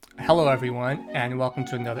Hello, everyone, and welcome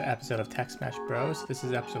to another episode of Tech Smash Bros. This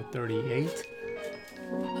is episode 38.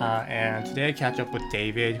 And today I catch up with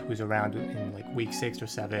David, who's around in like week 6 or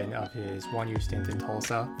 7 of his 1 year stint in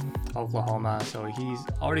Tulsa, Oklahoma. So he's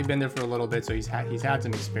already been there for a little bit, so he's had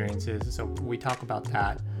some experiences. So we talk about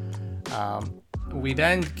that. We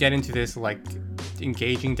then get into this like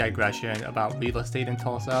engaging digression about real estate in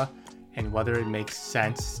Tulsa and whether it makes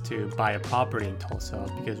sense to buy a property in Tulsa,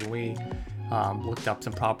 because when we looked up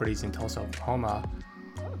some properties in Tulsa, Oklahoma,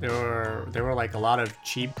 there were like a lot of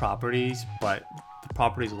cheap properties, but the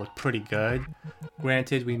properties looked pretty good.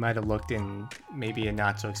 Granted, we might have looked in maybe a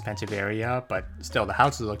not so expensive area, but still the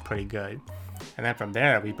houses looked pretty good. And then from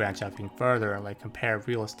there, we branch out even further and like compare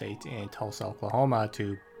real estate in Tulsa, Oklahoma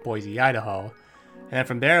to Boise, Idaho. And then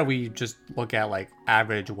from there, we just look at like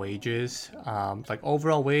average wages, like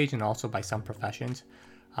overall wage and also by some professions.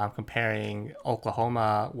 Comparing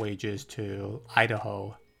Oklahoma wages to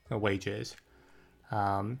Idaho wages.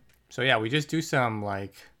 So yeah, we just do some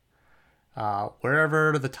like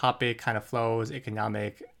wherever the topic kind of flows,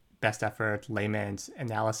 economic, best effort, layman's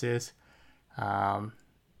analysis. And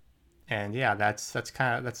yeah, that's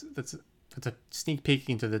a sneak peek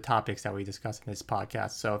into the topics that we discuss in this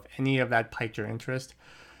podcast. So if any of that piqued your interest,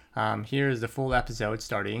 here's the full episode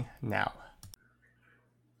starting now.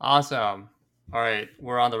 Awesome. All right,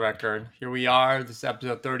 we're on the record. Here we are. This is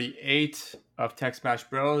episode 38 of Tech Smash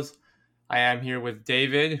Bros. I am here with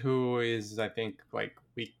David, who is, I think, like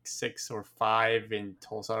week 6 or 5 in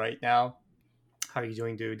Tulsa right now. How are you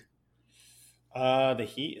doing, dude? The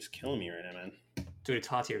heat is killing me right now, man. Dude, it's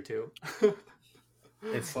hot here too.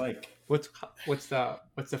 It's like what's the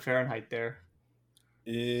Fahrenheit there?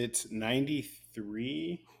 It's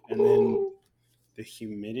 93, and then the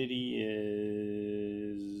humidity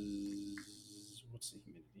is, what's the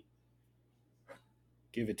humidity?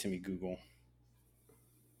 Give it to me, Google.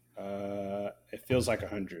 It feels like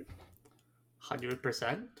 100.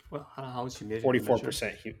 100%? Well, how is humidity?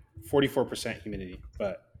 44% humidity,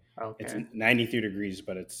 but okay. It's 93 degrees,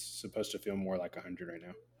 but it's supposed to feel more like 100 right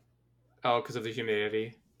now. Oh, because of the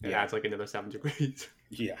humidity? It adds like another 7 degrees.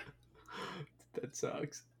 Yeah. That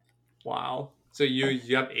sucks. Wow. So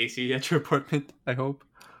you have AC at your apartment, I hope?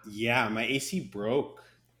 Yeah, my AC broke.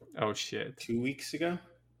 Oh, shit. 2 weeks ago.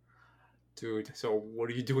 Dude, so what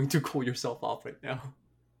are you doing to cool yourself off right now?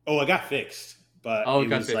 Oh, it got fixed. But it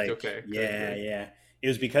got fixed, okay. Yeah. It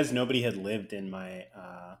was because nobody had lived in my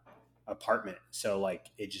apartment. So, like,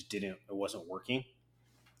 it wasn't working.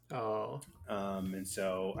 Oh. And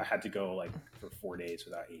so I had to go, like, for 4 days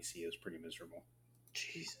without AC. It was pretty miserable.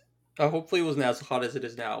 Jeez. Hopefully it wasn't as hot as it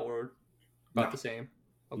is now, or about the same.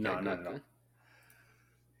 Okay, no, not at all.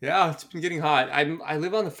 Yeah, it's been getting hot. I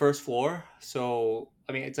live on the first floor, so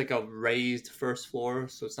I mean it's like a raised first floor,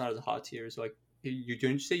 so it's not as hot here. So like, didn't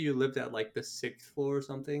you say you lived at like the 6th floor or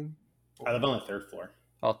something? I live on the 3rd floor.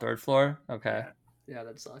 Oh, 3rd floor? Okay. Yeah,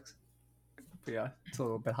 that sucks. But yeah, it's a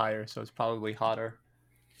little bit higher, so it's probably hotter.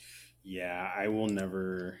 Yeah, I will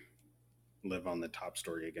never live on the top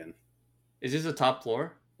story again. Is this the top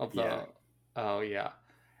floor of the? Yeah. Oh yeah.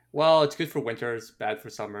 Well, it's good for winters, bad for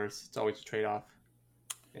summers. It's always a trade-off.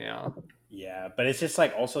 Yeah. Yeah, but it's just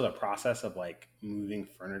like also the process of like moving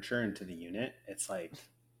furniture into the unit. It's like,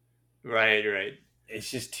 right. It's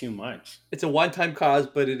just too much. It's a one-time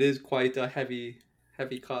cost, but it is quite a heavy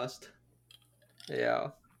cost. Yeah.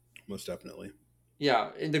 Most definitely.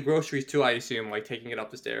 Yeah, in the groceries too, I assume, like taking it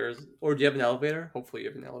up the stairs. Or do you have an elevator? Hopefully you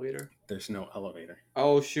have an elevator. There's no elevator.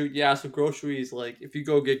 Oh, shoot. Yeah, so groceries, like if you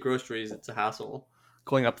go get groceries, it's a hassle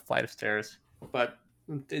going up the flight of stairs. But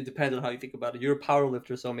it depends on how you think about it. You're a power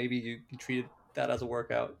lifter, so maybe you treat that as a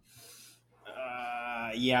workout.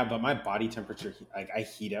 Yeah, but my body temperature, like I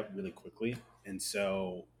heat up really quickly. And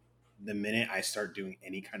so the minute I start doing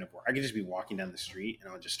any kind of work, I could just be walking down the street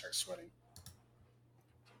and I'll just start sweating.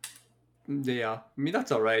 Yeah, I mean,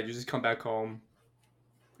 that's all right. You just come back home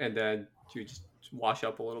and then you just wash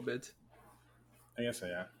up a little bit. I guess so,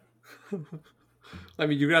 yeah. I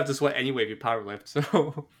mean, you're going to have to sweat anyway if you power lift,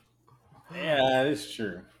 so. Yeah, that is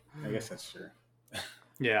true. I guess that's true.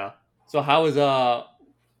 Yeah. So how was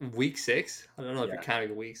week 6? I don't know if you're counting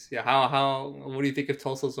the weeks. Yeah, what do you think of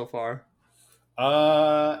Tulsa so far?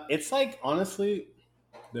 It's like, honestly,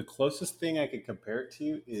 the closest thing I could compare it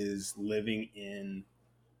to is living in...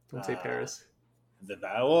 Don't say Paris.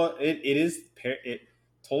 Well, it is.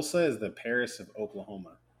 Tulsa is the Paris of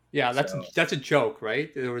Oklahoma. Yeah, that's a joke,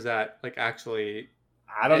 right? There was that like actually.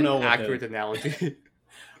 I don't know. Accurate analogy.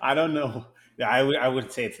 I don't know. Yeah, I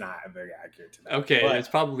would say it's not very accurate to that. Okay, but it's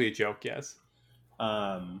probably a joke. Yes.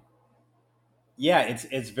 Yeah,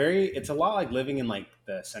 it's a lot like living in like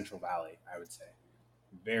the Central Valley, I would say.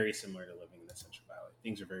 very similar to living in the Central Valley.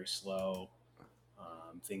 Things are very slow.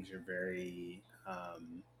 Things are very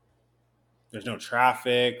there's no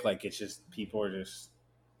traffic. Like it's just people are just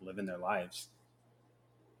living their lives.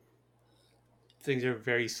 Things are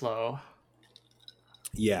very slow.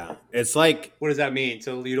 Yeah, it's like What does that mean?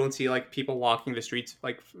 So you don't see like people walking the streets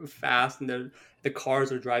like fast, and the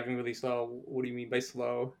cars are driving really slow. What do you mean by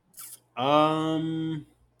slow? um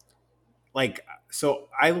like so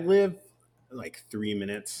I live like 3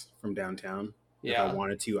 minutes from downtown. If I Yeah,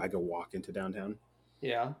 wanted to, I could walk into downtown.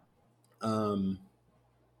 yeah. Um,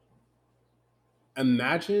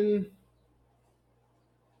 imagine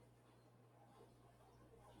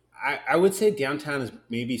I would say downtown is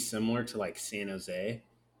maybe similar to like San Jose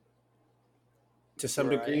to some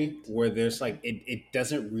degree, Right. where there's Okay. like it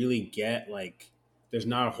doesn't really get like there's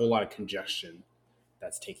not a whole lot of congestion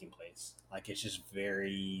that's taking place. Like it's just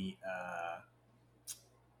very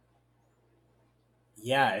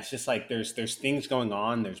yeah, it's just like there's things going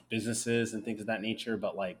on, there's businesses and things of that nature,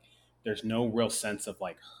 but like there's no real sense of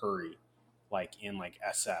like hurry, like in like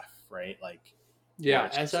SF, right? Like where Yeah,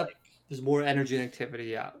 it's as just up, like there's more energy and activity.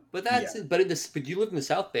 Yeah, but yeah, that's it. But in this, but you live in the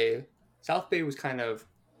South Bay. South Bay was kind of,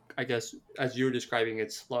 I guess, as you were describing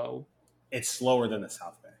it, slow. it's slower than the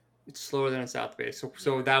South Bay. It's slower than a South Bay. So Yeah,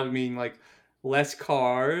 so that would mean like less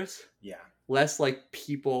cars, yeah, less like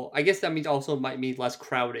people. I guess that means also might mean less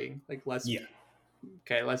crowding, like less, yeah.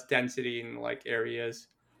 okay, less density in like areas.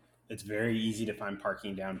 It's very easy to find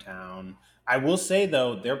parking downtown. I will say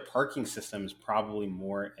though, their parking system is probably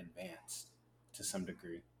more advanced to some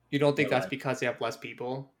degree. You don't think They're that's like, because they have less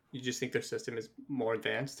people? You just think their system is more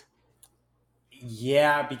advanced?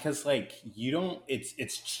 yeah, because like you don't,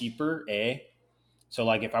 it's cheaper. So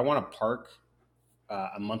like if I want to park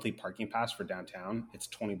a monthly parking pass for downtown, it's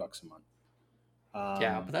 $20 a month.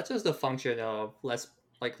 Yeah, but Um, that's just a function of less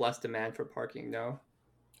demand for parking, no?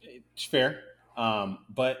 it's fair,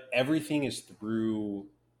 but everything is through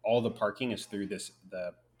all the parking is through this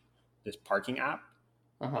parking app.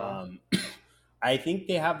 Uh huh. Um, I think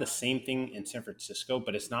they have the same thing in San Francisco,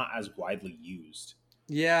 but it's not as widely used.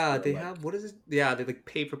 Yeah, Where they have like, what is it? Yeah, they like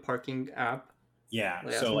pay for parking app. yeah,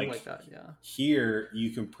 Yeah, so something like like that. Yeah. here you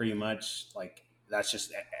can pretty much like that's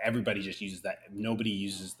just everybody just uses that. Nobody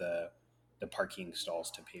uses the parking stalls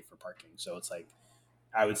to pay for parking. So it's like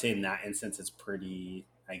I would say in that instance it's pretty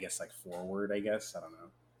I guess like forward. I guess I don't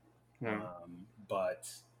know, Hmm. but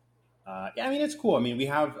yeah, I mean it's cool. I mean we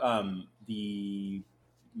have the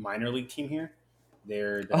minor league team here.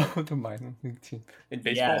 They're the Oh, the minor league team in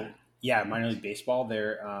yeah, baseball. yeah, minor league baseball.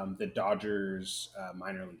 They're the Dodgers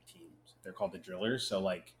minor league teams. They're called the Drillers. So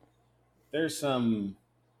like, there's some,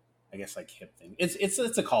 I guess like hip thing. It's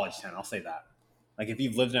a college town. I'll say that. Like if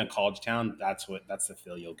you've lived in a college town, that's the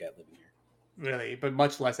feel you'll get living Really, but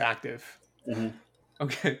much less active. here.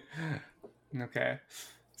 Okay. Okay.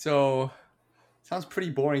 So sounds pretty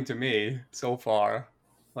boring to me so far.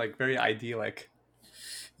 Like very idyllic.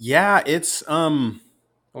 Yeah, it's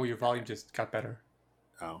Oh, your volume just got better.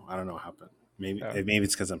 oh I don't know what happened. Maybe Oh. maybe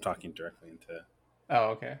it's because I'm talking directly into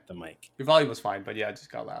Oh, okay. the mic. Your volume was fine, but yeah, it just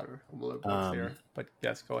got louder, a little more Um, clear. But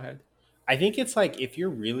yes, go ahead. I think it's like if you're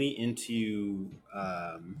really into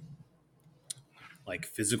like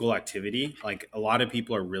physical activity, like a lot of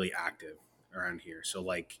people are really active around here. So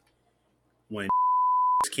like when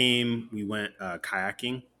came, we went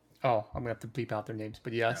kayaking. Oh, I'm gonna have to bleep out their names,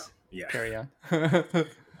 but Oh, yes, yeah. carry on.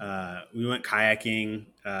 We went kayaking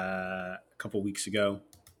a couple weeks ago.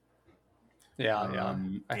 Yeah, yeah,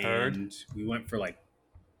 I heard. And we went for like,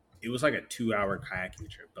 it was like a 2 hour kayaking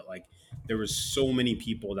trip, but like there was so many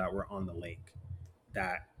people that were on the lake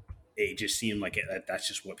that it just seemed like that's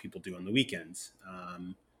just what people do on the weekends.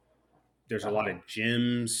 There's a lot Uh-huh. of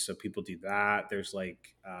gyms, so people do that. There's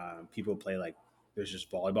like people play like there's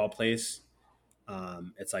just volleyball place.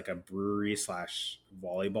 It's like a brewery slash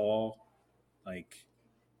volleyball, like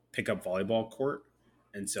pickup volleyball court.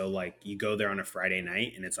 And so like you go there on a Friday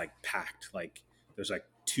night and it's like packed. Like there's like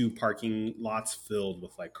two parking lots filled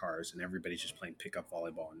with like cars and everybody's just playing pickup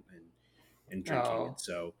volleyball and drinking. And Oh,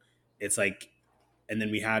 so it's like, and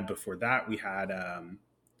then we had before that we had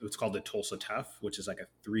what's called the Tulsa Tough, which is like a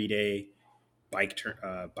 3 day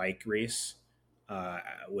bike race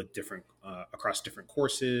with different across different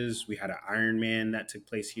courses. We had an Ironman that took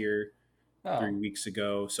place here oh. 3 weeks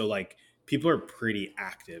ago. So like people are pretty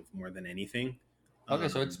active more than anything. Okay,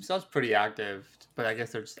 so it Um, sounds pretty active, but I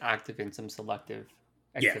guess they're just active in some selective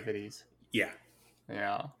yeah, activities. yeah,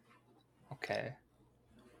 Yeah. Okay.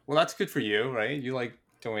 Well, that's good for you, right? You like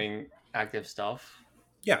doing active stuff.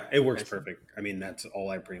 yeah. It works I see. perfect. I mean, that's all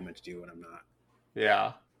I pretty much do when I'm not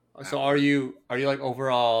Yeah. So at work. are you like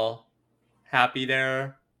overall happy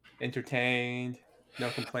there? entertained, no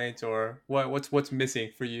complaints, or what's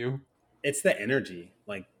missing for you? It's the energy,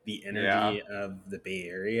 like the Yeah, energy of the Bay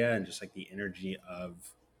Area, and just like the energy of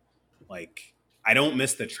like I don't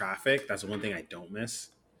miss the traffic. That's the one thing I don't miss.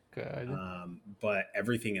 good. But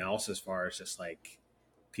everything else, as far as just like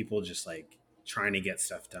people just like trying to get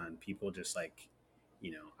stuff done, people just like,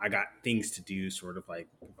 I got things to do, sort of like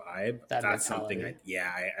vibe. That That's something mentality.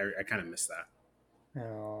 I kind of miss that.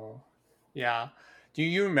 Oh, yeah. Do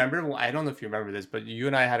you remember? Well, I don't know if you remember this, but you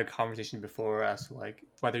and I had a conversation before as to like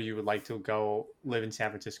whether you would like to go live in San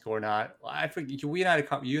Francisco or not. Well, I forget. You and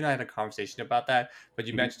I had a conversation about that, but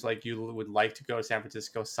you Mhm. mentioned like you would like to go to San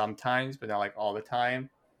Francisco sometimes, but not like all the time.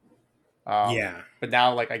 Um, Yeah. but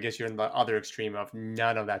now like I guess you're in the other extreme of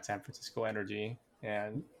none of that San Francisco energy,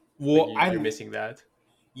 and like Well, you're missing that.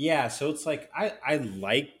 yeah, so it's like I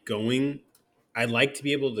like going. I like to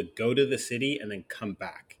be able to go to the city and then come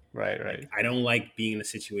back. Right, Like right, I don't like being in a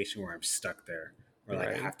situation where I'm stuck there or like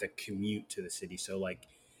I right. have to commute to the city. So like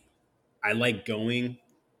I like going,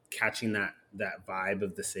 catching that vibe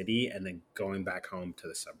of the city and then going back home to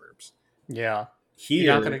the suburbs. Yeah, you're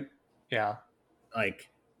not Here, gonna. Yeah. like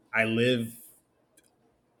I live,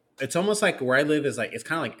 it's almost like where I live is like it's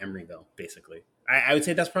kind of like Emeryville, basically. I would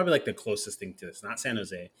say that's probably like the closest thing to this, not San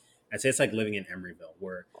Jose. I'd say it's like living in Emeryville,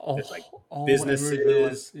 where there's like Emeryville.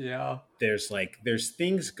 businesses, Yeah. there's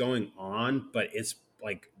things going on, but it's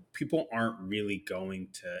like people aren't really going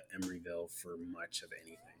to Emeryville for much of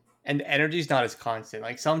anything. And the energy's not as constant.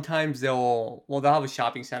 Like sometimes they'll have a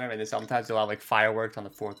shopping center, and then sometimes they'll have like fireworks on the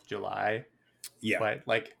 4th of July. Yeah, But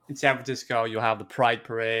like in San Francisco, you'll have the Pride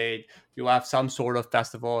Parade. You'll have some sort of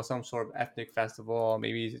festival, some sort of ethnic festival,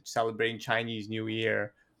 maybe celebrating Chinese New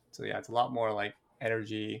Year. So yeah, it's a lot more like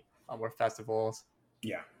energy, a lot more festivals.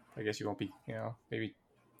 yeah, I guess you won't be, maybe,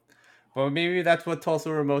 but maybe that's what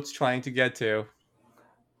Tulsa Remote's trying to get to.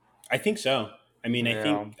 I think so. I mean, I Yeah,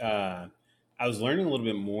 think I was learning a little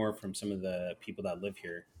bit more from some of the people that live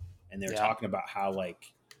here, and they were yeah. talking about how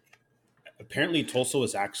like apparently Tulsa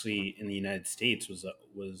was actually in the United States was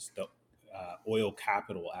the oil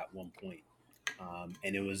capital at one point.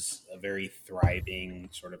 And it was a very thriving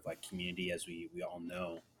sort of like community, as we all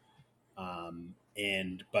know.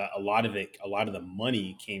 And but a lot of the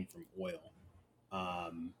money came from oil.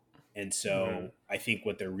 Um, and Hmm. so I think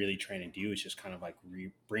what they're really trying to do is just kind of like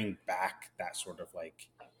bring back that sort of like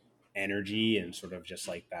energy and sort of just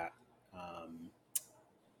like um,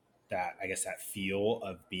 that I guess that feel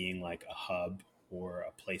of being like a hub or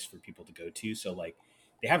a place for people to go to. So like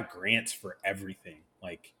they have grants for everything.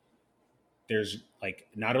 Like there's like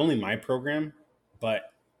not only my program,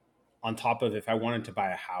 but on top of if I wanted to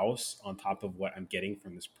buy a house on top of what I'm getting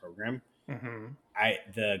from this program, Hmm.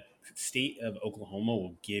 the state of Oklahoma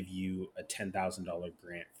will give you a $10,000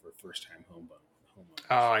 grant for first time Oh, homeowners.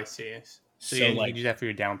 I see. So yeah, So you can like use that for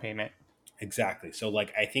your down payment. exactly. So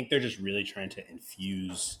like I think they're just really trying to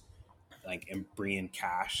infuse like and bring in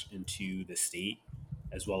cash into the state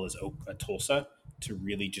as well as Tulsa to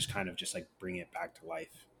really just kind of just like bring it back to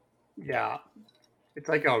life. Yeah, it's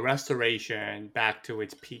like a restoration back to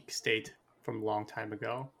its peak state from a long time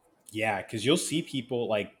ago. Yeah, because you'll see people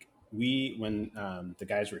like we when the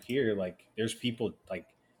guys were here. Like there's people like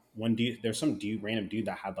one dude. There's some dude, random dude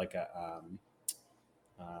that had like a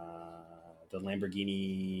the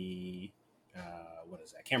Lamborghini. What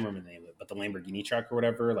is that? I can't remember the name of it, but the Lamborghini truck or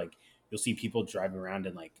whatever. Like you'll see people driving around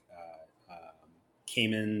in like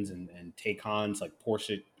Caymans and Taycons, like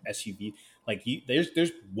Porsche SUV. Like there's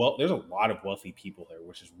a lot of wealthy people there,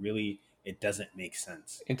 which is really it doesn't make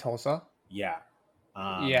sense. In Tulsa? Yeah.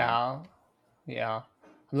 Um, Yeah, yeah.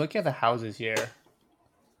 I'm looking at the houses here.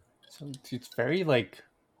 So it's very like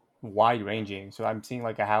wide ranging. So I'm seeing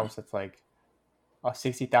like a house that's like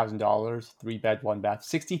 $60,000, 3 bed, 1 bath,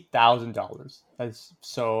 $60,000. That's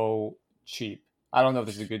so cheap. I don't know if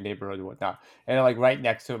this is a good neighborhood or whatnot. And then, like right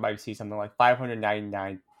next to it, might see something like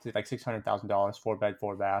 599 to like $600,000, 4 bed,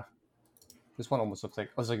 4 bath. This one almost looks like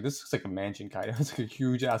I was like this looks like a mansion kind of. It's like a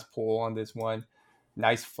huge ass pool on this one.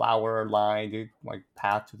 Nice flower lined like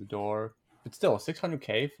path to the door. But still,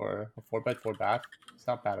 600K for a 4 bed, 4 bath. It's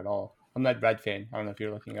not bad at all. I'm not Redfin. I don't know if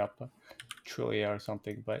you're looking up Trillia or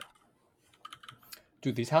something, but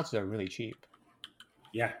dude, these houses are really cheap.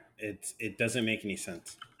 yeah, it doesn't make any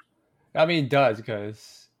sense. I mean, it does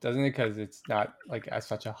because doesn't it? Because it's not like as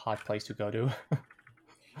such a hot place to go to.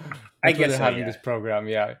 I That's why guess they're so. having Yeah. this program.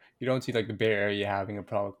 Yeah, you don't see like the Bay Area having a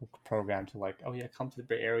program to like, oh yeah, come to the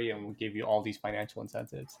Bay Area and we'll give you all these financial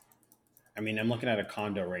incentives. I mean, I'm looking at a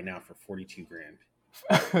condo right now for 42 grand.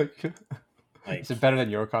 Is Like, it better than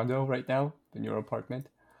your condo right now than your apartment?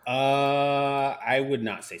 I would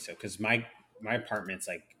not say so because my apartment's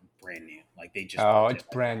like brand new. Like they just Oh, built it's it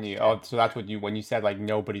like brand last new. year. Oh, so that's what you when you said like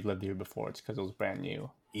nobody lived here before. It's because it was brand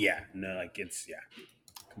new. Yeah, no, like it's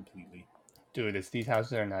completely. Dude, these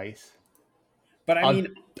houses are nice. But I Uh, mean,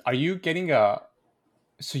 are you getting a?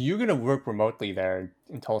 So you're gonna work remotely there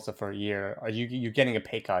in Tulsa for a year. Are you getting a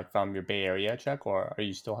pay cut from your Bay Area check, or are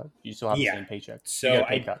you still have the yeah. same paycheck? You get So a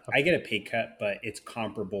pay cut. I Okay. get a pay cut, but it's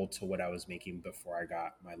comparable to what I was making before I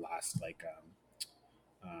got my last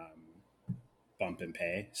bump in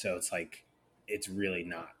pay. So it's like it's really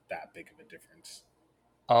not that big of a difference.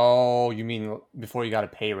 Oh, you mean before you got a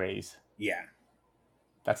pay raise? Yeah.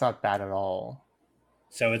 That's not bad at all.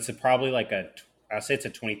 So it's probably like I'll say it's a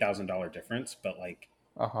 $20,000 difference, but like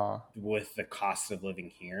Uh huh. with the cost of living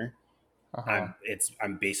here, Uh huh.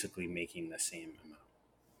 I'm basically making the same amount.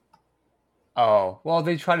 Oh, well,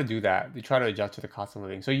 they try to do that. They try to adjust to the cost of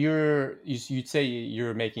living. So you'd say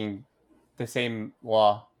you're making the same.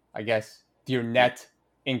 Well, I guess your Yeah. net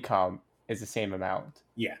income is the same amount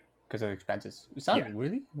Yeah. because of the expenses. It's Yeah. not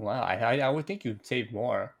really. Wow, I would think you'd save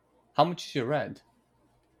more. How much is your rent?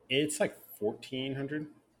 It's like 1,400.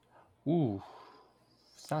 Ooh,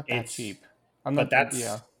 it's not that It's cheap. I'm but not.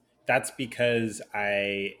 Yeah, that's because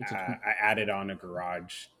it's a. I added on a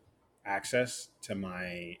garage access to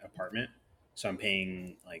my apartment, so I'm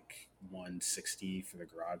paying like 160 for the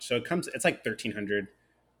garage. So it's like 1,300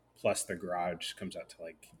 plus the garage comes out to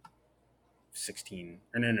like 16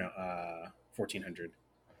 or no 1,400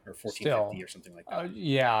 or 1,450 Still. or something like that.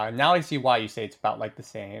 Yeah, now I see why you say it's about like the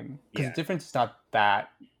same. Because the Yeah, difference is not that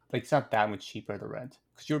like it's not that much cheaper the rent.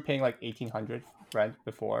 Because you were paying like 1,800 rent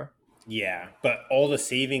before. yeah, but all the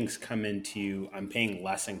savings come into I'm paying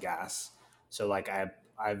less in gas. So like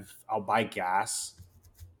I'll buy gas,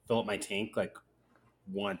 fill up my tank like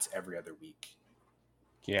once every other week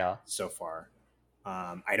Yeah. so far.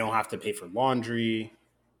 I don't have to pay for laundry.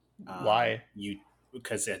 Why? You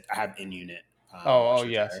because I have in unit Oh, washer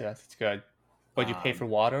yes, dryer. yes, it's good. But you pay Um, for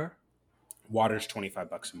water? Water's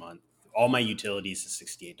 $25 a month. All my utilities is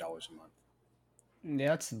 $68 a month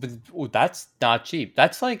Yeah, that's not cheap.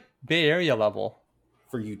 That's like Bay Area level.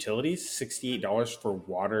 for utilities. $68 for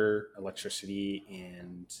water, electricity,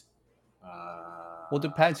 and Well, it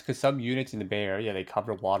depends because some units in the Bay Area they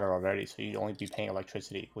cover water already, so you'd only be paying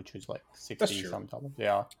electricity, which was like that's 60 true. some dollars.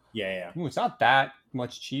 Yeah. Yeah, yeah. Ooh, it's not that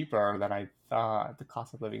much cheaper than I thought. The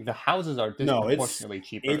cost of living, the houses are No, disproportionately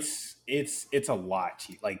cheaper. it's a lot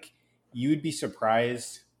cheap. Like you would be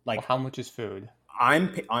surprised. Well, Like how much is food?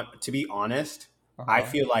 to be honest, Uh I huh.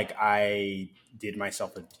 feel like I did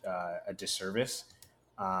myself a disservice.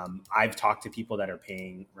 I've talked to people that are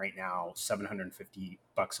paying right now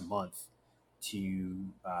 $750 a month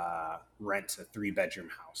to rent a 3 bedroom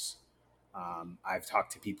house. I've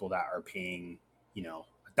talked to people that are paying,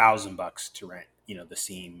 $1,000 to rent, the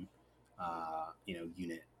same,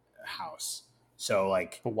 unit house. So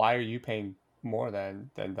like But why are you paying more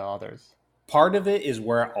than the others? part of it is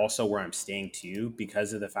where I'm staying too,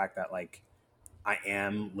 because of the fact that like I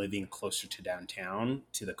am living closer to downtown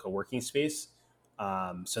to the co-working space.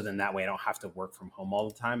 So then that way I don't have to work from home all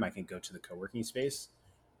the time. I can go to the co-working space.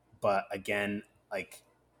 But again, like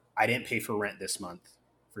I didn't pay for rent this month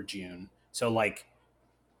for June. So like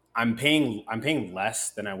I'm paying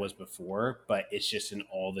less than I was before, but it's just in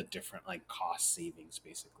all the different like cost savings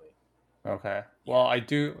basically. Okay. Well, Yeah. I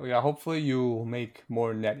do. Yeah. Hopefully, you make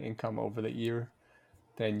more net income over the year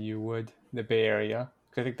than you would in the Bay Area.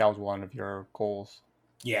 'Cause I think that was one of your goals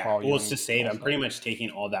Yeah. while Well, you're it's to in save. I'm Tulsa. pretty much taking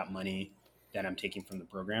all that money that I'm taking from the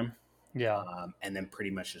program, Yeah. and then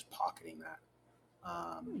pretty much just pocketing that.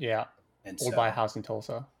 Um, Yeah. and Or buy a so house in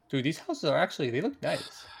Tulsa. Dude, these houses are actually they look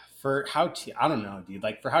nice. for how I don't know, dude.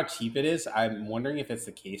 Like for how cheap it is, I'm wondering if it's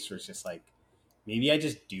the case where it's just like maybe I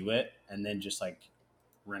just do it and then just like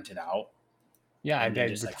rent it out Yeah, and and then then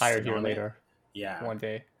just like retire sit here on it. later Yeah. one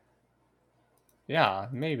day. Yeah,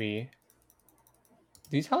 maybe.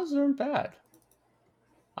 These houses aren't bad.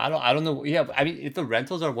 I don't know. Yeah, I mean, if the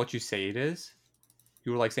rentals are what you say it is,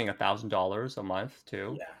 you were like saying $1,000 a month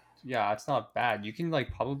too. Yeah. Yeah, it's not bad. You can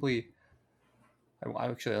like probably.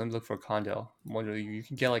 Actually let me look for a condo. I'm wondering you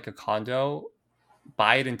can get like a condo,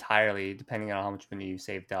 buy it entirely depending on how much money you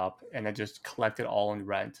saved up, and then just collect it all in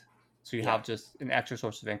rent. So you Yeah. have just an extra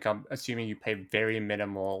source of income, assuming you pay very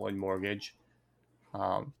minimal in mortgage.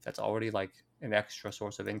 That's already like an extra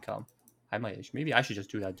source of income. Maybe I should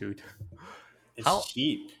just do that, dude. It's How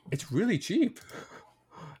cheap. it's really cheap.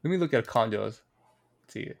 Let me look at condos.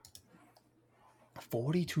 Let's see,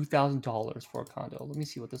 $42,000 for a condo. Let me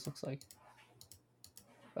see what this looks like.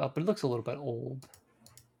 But it looks a little bit old.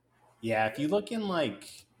 Yeah. If you look in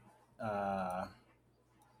like, I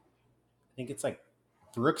think it's like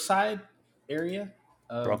Brookside area.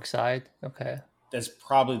 of Brookside. Okay. that's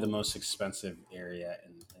probably the most expensive area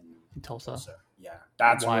in In Tulsa. Tulsa. Yeah,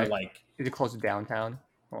 that's where Why? like Is it close to downtown?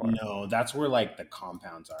 Or no, that's where like the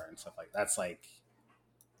compounds are and stuff like that's like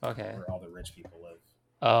okay. where all the rich people live.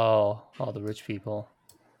 Oh, all the rich people.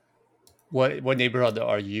 What neighborhood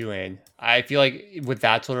are you in? I feel like with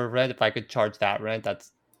that sort of rent, if I could charge that rent,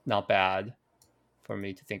 that's not bad for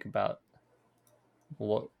me to think about.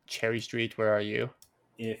 What Cherry Street? Where are you?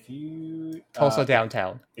 If you Tulsa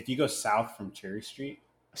downtown. if you go south from Cherry Street,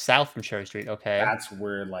 South from Cherry Street. Okay. that's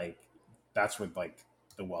where like that's where like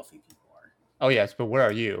the wealthy people are. Oh yes, but where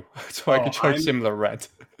are you? So I Oh, could charge similar rent.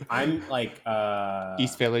 I'm like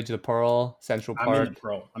East Village, the Pearl, Central I'm in the Park.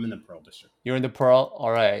 Pearl. I'm in the Pearl District You're in the Pearl.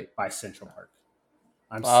 All right. by Central Park.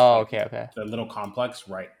 Oh, Like okay, okay. the little complex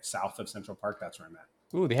right south of Central Park. That's where I'm at.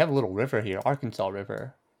 Ooh, they have a little river here, Arkansas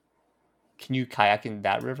River. Can you kayak in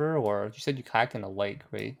that river, or you said you kayaked in a lake,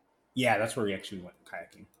 right? Yeah, that's where we actually went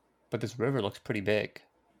kayaking. But this river looks pretty big.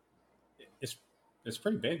 It's it's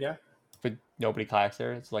pretty big, yeah. But nobody kayaks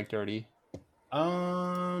there. It's like dirty.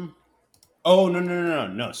 Um. Oh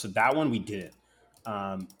no. So that one we didn't.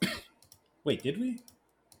 Wait, did we?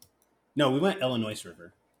 No, we went Illinois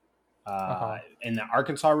River. Uh huh. In the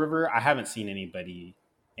Arkansas River, I haven't seen anybody.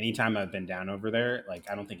 Anytime I've been down over there, like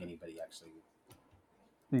I don't think anybody actually.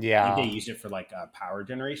 I think they Yeah. use it for like power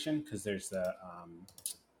generation because there's the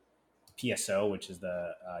PSO, which is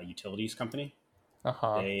the utilities company. Uh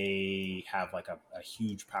huh. They have like a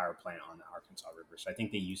huge power plant on the Arkansas River, so I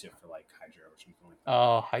think they use it for like hydro or something like that.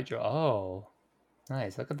 Oh, hydro. Oh,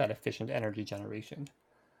 nice. Look at that efficient energy generation.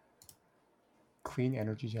 Clean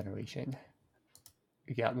energy generation.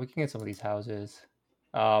 Yeah, I'm looking at some of these houses,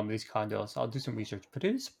 these condos. I'll do some research, but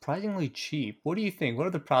it is surprisingly cheap. What do you think? What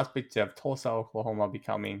are the prospects of Tulsa, Oklahoma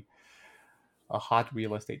becoming a hot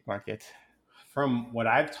real estate market? From what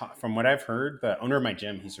I've heard, the owner of my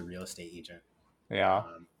gym, he's a real estate agent, Yeah.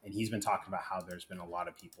 and he's been talking about how there's been a lot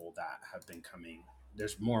of people that have been coming.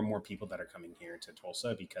 There's more and more people that are coming here to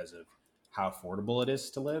Tulsa because of how affordable it is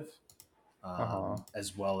to live, Uh huh.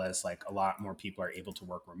 as well as like a lot more people are able to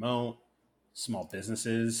work remote. Small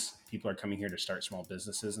businesses, people are coming here to start small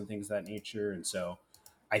businesses and things of that nature, and so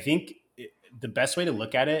I think the best way to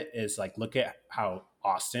look at it is like look at how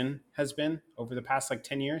Austin has been over the past like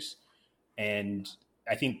 10 years. And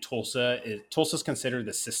I think Tulsa's considered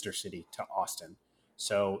the sister city to Austin.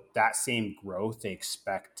 So that same growth they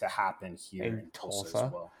expect to happen here In in Tulsa as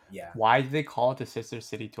Tulsa, well. Yeah. why do they call it the sister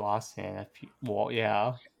city to Austin? Well,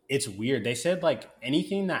 yeah. It's weird. They said like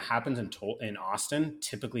anything that happens in Austin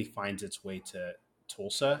typically finds its way to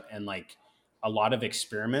Tulsa, and like a lot of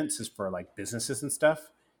experiments is for like businesses and stuff.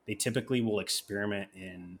 They typically will experiment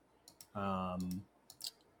in um,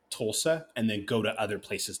 Tulsa and then go to other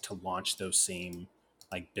places to launch those same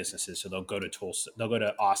like businesses. So they'll go to Tulsa, they'll go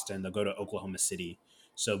to Austin, they'll go to Oklahoma City.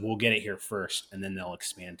 So we'll get it here first, and then they'll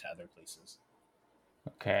expand to other places.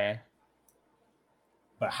 Okay.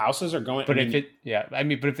 But houses are going. I But if mean, it, yeah, I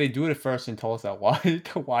mean, but if they do it first in Tulsa, why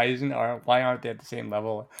aren't they at the same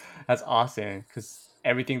level as Austin? Because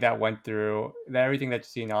everything that you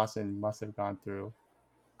see in Austin must have gone through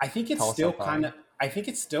I think it's Tulsa, still kind probably. of. I think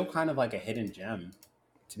it's still kind of like a hidden gem,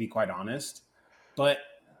 to be quite honest. But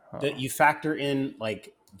that Oh, you factor in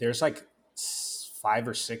like there's like five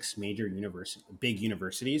or six major big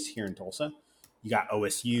universities here in Tulsa. You got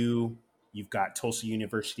OSU, you've got Tulsa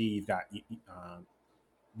University, you've got uh,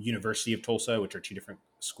 University of Tulsa, which are two different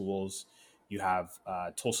schools. You have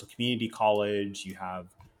Tulsa Community College. You have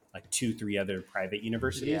like two, three other private yeah.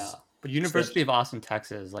 universities. But So University of Austin,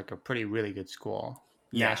 Texas, is like a pretty really good school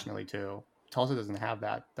yeah, nationally too. Tulsa doesn't have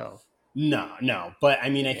that though. no. But I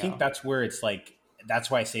mean, I think Yeah. that's where it's like,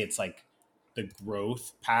 that's why I say it's like the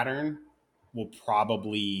growth pattern will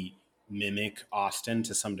probably mimic Austin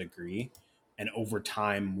to some degree. And over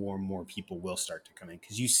time, more and more people will start to come in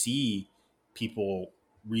because you see people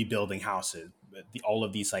rebuilding houses, all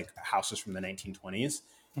of these like houses from the 1920s,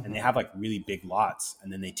 and they Hmm. have like really big lots,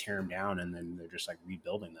 and then they tear them down, and then they're just like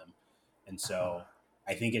rebuilding them. And so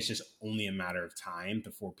I think it's just only a matter of time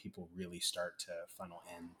before people really start to funnel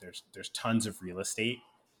in. There's tons of real estate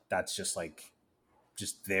that's just like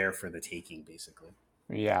just there for the taking, basically.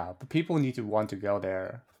 Yeah, but people need to want to go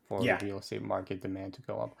there for the Yeah, real estate market demand to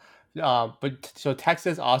go up. But so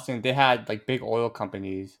Texas, Austin, they had like big oil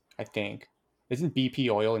companies. I think isn't BP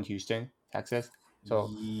Oil in Houston, Texas? So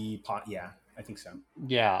yeah, I think so.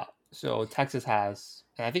 yeah, so Texas has,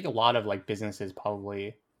 and I think a lot of like businesses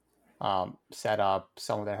probably set up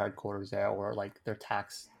some of their headquarters there or like their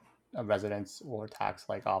tax residence or tax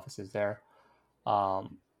like offices there.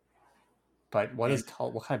 Um, but And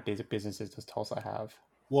what kind of basic businesses does Tulsa have?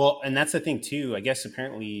 Well, and that's the thing too. I guess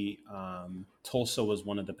apparently Tulsa was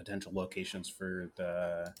one of the potential locations for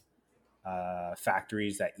the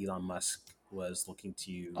factories that Elon Musk was looking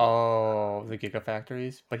to. Oh, the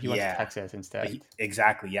gigafactories, but he went to Yeah, Texas but instead.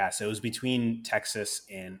 exactly, yeah. So it was between Texas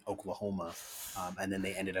and Oklahoma, and then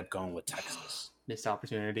they ended up going with Texas. Missed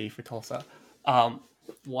opportunity for Tulsa. Um,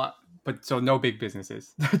 what? But so no big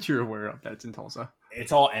businesses that you're aware of that's in Tulsa.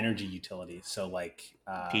 It's all energy utilities, so like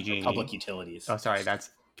or public PG&E. utilities. Oh, sorry, that's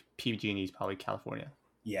PG&E is probably California.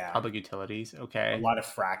 Yeah, Public utilities. a Okay. lot of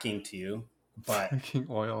fracking too, but Fracking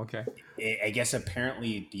oil. Okay. I guess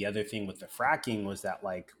apparently the other thing with the fracking was that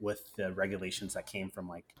like with the regulations that came from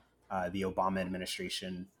like the Obama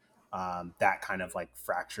administration, that kind of like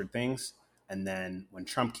fractured things. And then when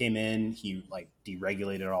Trump came in, he like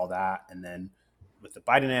deregulated all that. And then with the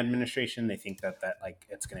Biden administration, they think that like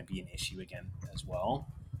it's going to be an issue again as well.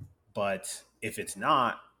 But if it's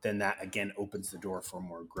not, then that again opens the door for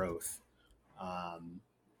more growth. Um,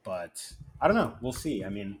 but I don't know. We'll see. I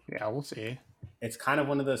mean, Yeah, we'll see. it's kind of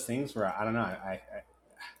one of those things where I don't know.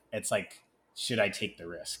 It's like, should I take the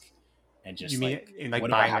risk and You just mean like, in like what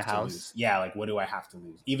do I buying a have to lose? house? Yeah, like what do I have to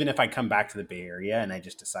lose? Even if I come back to the Bay Area and I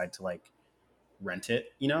just decide to like rent it,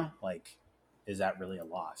 like, is that really a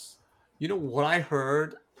loss? You know what I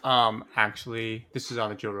heard? Actually, this is on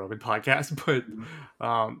the Joe Rogan podcast, but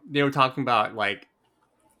they were talking about like,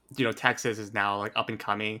 Texas is now like up and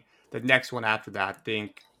coming. The next one after that,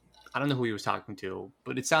 I don't know who he was talking to,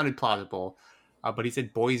 but it sounded plausible. But he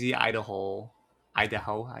said Boise, Idaho seems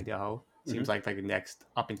Mm-hmm. like the next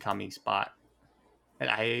up and coming spot. And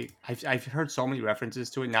I've heard so many references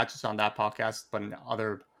to it, not just on that podcast, but in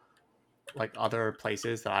other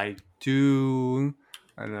places that I do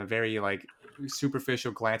on a very like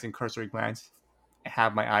superficial glance and cursory glance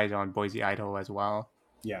have my eyes on Boise, Idaho as well.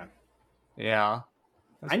 Yeah, Yeah,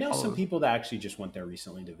 that's I know some probably. people that actually just went there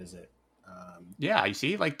recently to visit. Yeah, you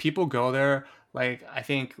see, like people go there. Like I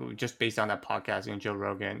think just based on that podcast and Joe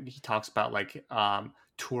Rogan, he talks about like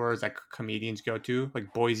tours that comedians go to.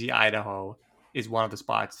 Like Boise, Idaho, is one of the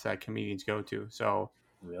spots that comedians go to. So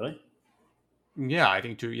Really? yeah, I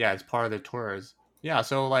think too. Yeah, it's part of the tours. Yeah,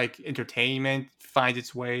 so like entertainment finds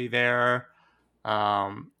its way there.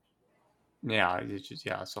 Um, yeah, it's just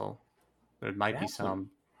yeah. So there might be Yeah, so some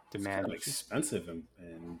it's kind demand, of which is expensive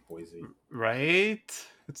in Boise, right.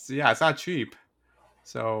 It's not cheap.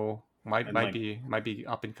 So might and might like be might be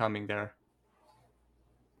up and coming there.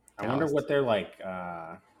 I wonder Dallas what they're like.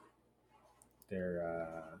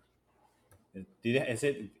 Their is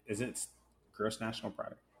it gross national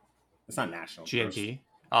product? It's not national. Gross GNP.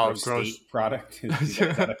 Oh, gross gross. state product. Is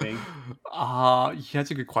that a thing? Yeah,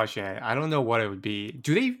 that's a good question. I don't know what it would be.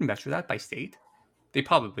 Do they even measure that by state? They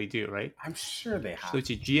probably do, right? I'm sure they So have it's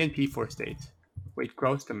a to. GNP for states. Wait,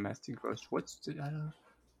 gross domestic gross. What's the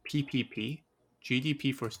PPP?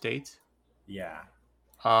 GDP for states. Yeah.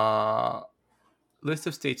 Uh, list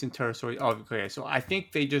of states and territories. Oh, okay. So I guess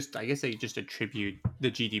they just attribute the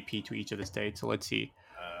GDP to each of the states. So let's see.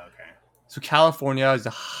 Okay. So California is the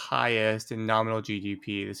highest in nominal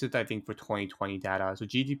GDP. This is, I think, for 2020 data. So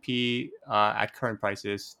GDP at current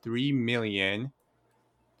prices, 3 million.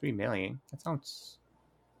 3 million. That sounds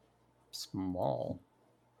small.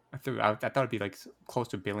 I thought it'd be like close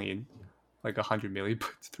to a billion, like 100 million, but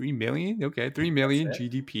 3 million. Okay, three That's million it.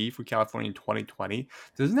 GDP for California in 2020.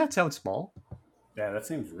 Doesn't that sound small? Yeah, that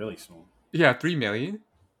seems really small. Yeah, 3 million.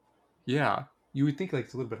 Yeah, you would think like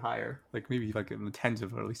it's a little bit higher, like maybe like in the tens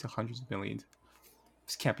of or at least hundreds of millions.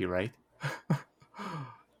 This can't be right.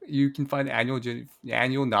 You can find annual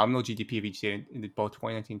nominal GDP of each state in both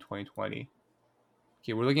 2019 and 2020.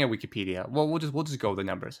 Okay, we're looking at Wikipedia. Well, we'll just go with the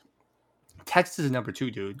numbers. Texas is number 2,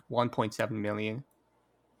 dude. 1.7 million.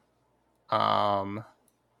 1.6,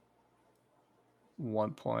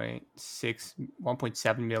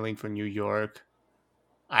 1.7 million for New York.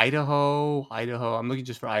 Idaho. I'm looking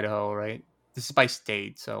just for Idaho, right? This is by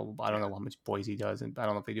state, so I don't Yeah. know how much Boise does, and I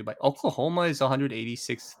don't know if they do by Oklahoma is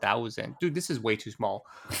 186,000. Dude, this is way too small.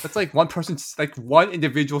 That's like one person's like one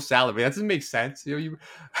individual salary. That doesn't make sense. You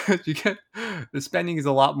get the spending is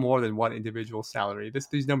a lot more than one individual salary.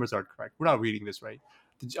 These numbers aren't correct. We're not reading this right.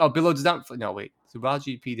 Below does not. No, wait. So raw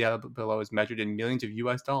GDP data below is measured in millions of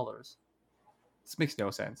US dollars. This makes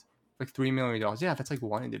no sense. Like $3 million. Yeah, that's like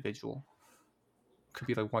one individual. Could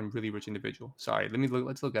be like one really rich individual. Sorry,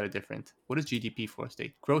 let's look at a different. What is GDP for a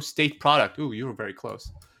state? Gross state product. Ooh, you were very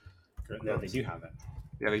close. No, they Gross. do have that.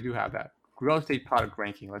 Yeah, they do have that. Gross state product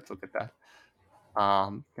ranking. Let's look at that. No,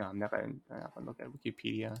 I'm not gonna look at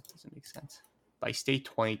Wikipedia. It doesn't make sense. By state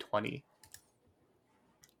 2020.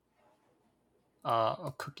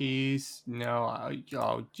 Cookies. No,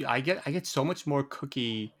 I get so much more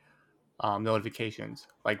cookie notifications,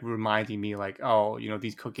 like reminding me, like, oh,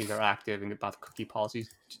 these cookies are active and about the cookie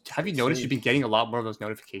policies. Have you It noticed you've been seems. getting a lot more of those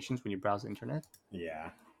notifications when you browse the internet?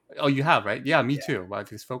 Yeah. Oh, you have, right? Yeah, me Yeah. too. But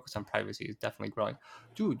this focus on privacy is definitely growing,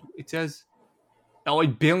 dude. It says, oh, a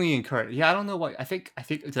billion current. Yeah, I don't know what. I think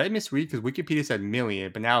did I misread? Because Wikipedia said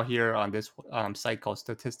million, but now here on this site called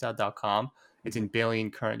Statista.com, it's Mhm. in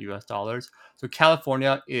billion current US dollars. So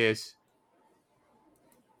California is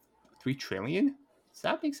 3 trillion. Does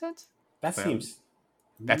that make sense? That Well, seems.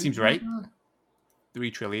 that seems right. uh,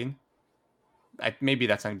 3 trillion. Maybe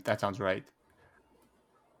that sounds right.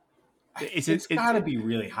 Is It's it? got to be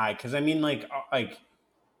really high because I mean,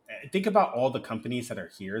 think about all the companies that are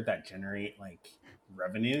here that generate like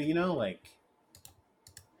revenue. Like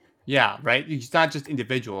Yeah, right. It's not just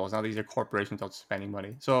individuals. Now these are corporations out spending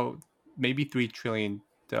money. So maybe 3 trillion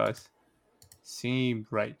does seem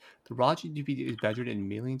right. The raw GDP is measured in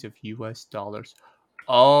millions of US dollars.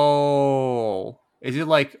 Oh, is it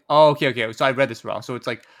like? Oh, okay, okay. So I read this wrong. So it's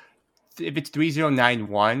like if it's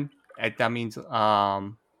 3091, that means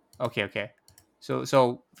okay, okay.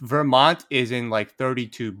 So Vermont is in like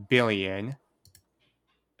 32 billion.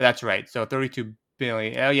 That's right. So 32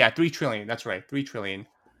 billion. Oh yeah, 3 trillion. That's right. 3 trillion.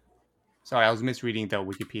 Sorry, I was misreading the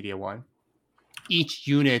Wikipedia one. Each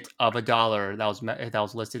unit of a dollar that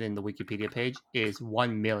was listed in the Wikipedia page is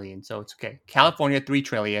 1 million. So it's okay. California 3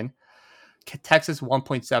 trillion, Texas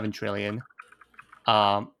 1.7 trillion,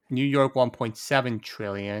 New York 1.7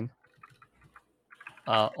 trillion,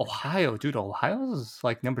 Ohio, dude, Ohio is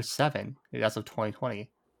like number 7 as of 2020.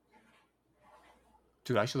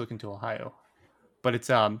 Dude, I should look into Ohio, but it's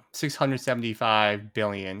 675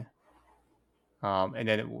 billion. And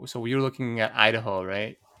then so you're looking at Idaho,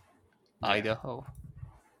 right? yeah, Idaho.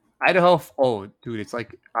 Idaho, oh, dude, it's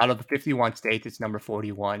like out of the 51 states, it's number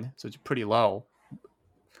 41, so it's pretty low.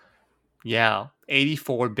 Yeah,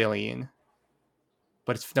 84 billion,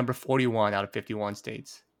 but it's number 41 out of 51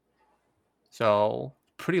 states. So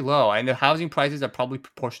pretty low, and the housing prices are probably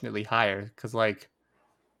proportionately higher because like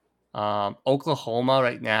Oklahoma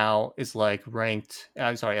right now is like ranked.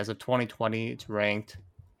 I'm sorry, as of 2020, it's ranked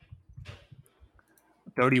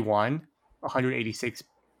 31, 186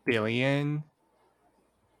 billion.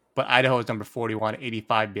 But Idaho is number 41,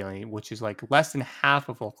 85 billion, which is like less than half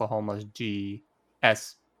of Oklahoma's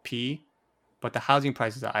GSP. But the housing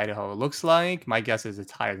prices of Idaho, it looks like, my guess is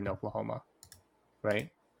it's higher than Oklahoma, right?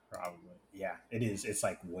 probably. Yeah, it is. It's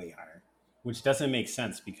like way higher, which doesn't make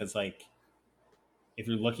sense because like if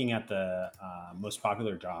you're looking at the most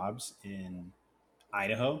popular jobs in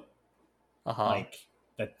Idaho, Uh huh. like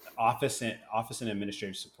the office and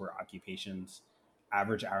administrative support occupations,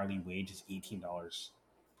 average hourly wage is $18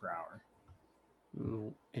 per hour.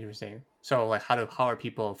 Interesting. So, like, how are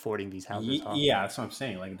people affording these houses, huh? Yeah, that's what I'm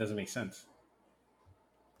saying. Like it doesn't make sense.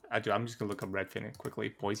 I'm just gonna look up Redfin quickly.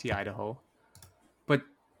 Boise, Idaho. But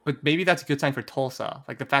but maybe that's a good sign for Tulsa.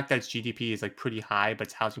 Like the fact that its GDP is like pretty high, but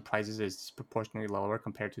its housing prices is proportionally lower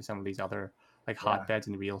compared to some of these other like Yeah, hotbeds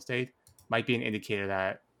in real estate might be an indicator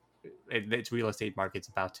that its real estate market's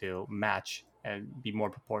about to match and be more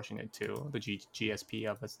proportionate to the GSP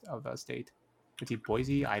of a state. Let's see,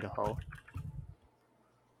 Boise, Idaho.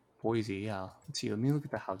 Boise, yeah. Let's see. Let me look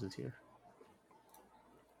at the houses here.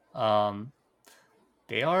 Um,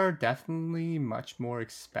 they are definitely much more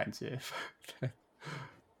expensive.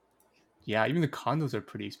 Yeah, even the condos are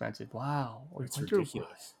pretty expensive. Wow. I it's wonder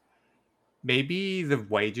ridiculous. maybe the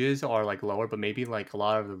wages are like lower, but maybe like a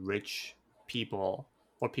lot of the rich people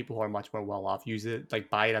or people who are much more well off use it like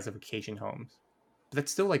buy it as a vacation home. But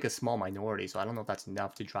that's still like a small minority, so I don't know if that's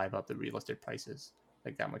enough to drive up the real estate prices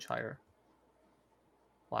like that much higher.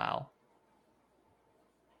 Wow.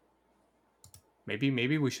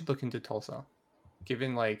 Maybe we should look into Tulsa.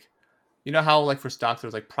 Given like how like for stocks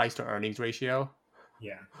there's like price to earnings ratio.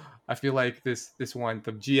 Yeah. I feel like this one,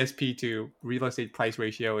 the GSP to real estate price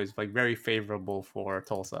ratio is like very favorable for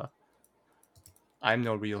Tulsa. I'm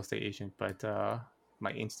no real estate agent, but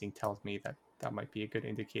my instinct tells me that that might be a good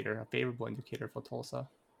indicator, a favorable indicator for Tulsa.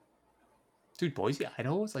 Dude, Boise,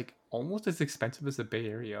 Idaho is like almost as expensive as the Bay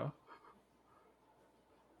Area.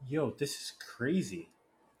 Yo, this is crazy.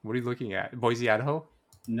 What are you looking at? Boise, Idaho?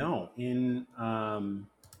 No, in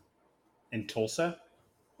Tulsa,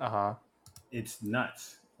 Uh huh. it's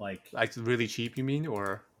nuts. Like really cheap, you mean,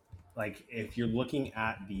 or? Like if you're looking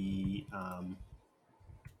at the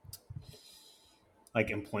like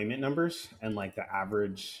employment numbers and like the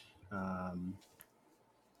average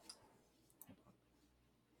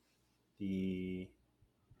the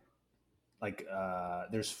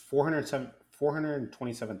there's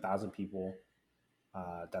 427,000 people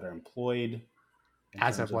that are employed in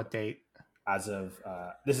As of terms of what date? as of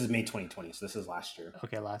this is May 2020, so this is last year.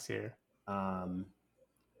 Okay, last year. Um,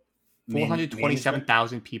 427,000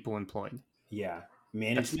 management, people employed. yeah, That's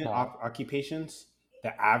management small. occupations.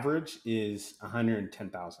 The average is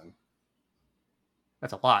 110,000.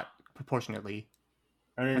 That's a lot proportionately.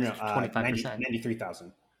 Oh, no, no, That's no, 25%.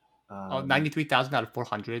 93,000. Oh, 93,000 out of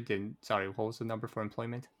 400. And sorry, what was the number for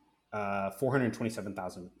employment?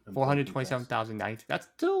 427,000 employed people. 427,090. That's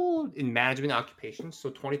still in management occupations. So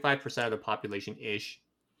 25% of the population ish,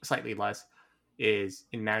 slightly less, is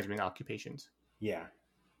in management occupations. Yeah.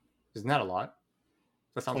 Isn't that a lot?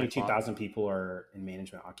 That sounds like a lot. 22,000 people are in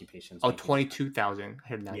management occupations. Oh, 22,000. I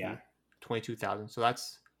heard 90. Yeah. 22,000. So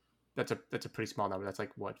that's a pretty small number. That's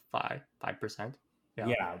like what, 5%?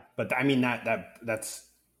 Yeah, but I mean that's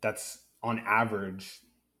on average.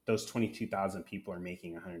 Those 22,000 people are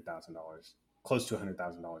making $100,000, close to $100,000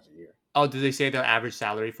 a year. Oh, did they say the average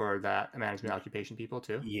salary for that management occupation people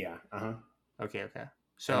too? Yeah. Okay. And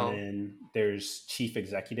So then there's chief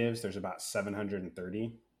executives. There's about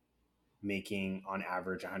 730 making on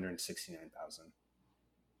average 169,000.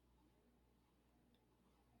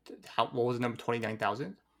 what was the number?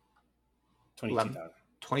 29,000? 22,000.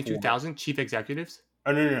 22,000 chief executives?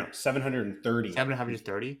 Oh, no. 730.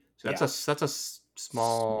 730. So that's a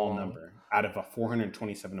small number out of a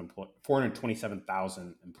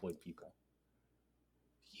 427,000 employed people.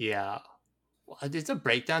 Yeah. Is the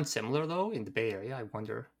breakdown similar though in the Bay Area? I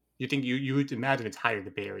wonder. You think you would imagine it's higher in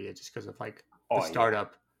the Bay Area just because of like the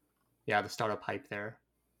startup. Yeah, the startup hype there.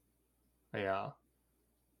 Yeah.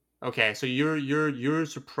 Okay, so you're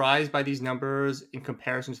surprised by these numbers in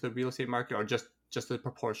comparison to the real estate market, or just the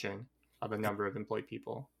proportion of the number of employed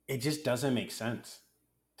people? It just doesn't make sense,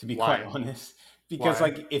 to be Why? quite honest. Because Why?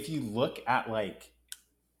 like if you look at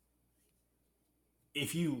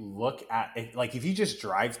if you just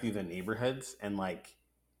drive through the neighborhoods and like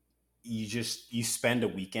you spend a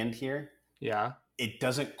weekend here, Yeah. it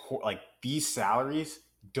doesn't like these salaries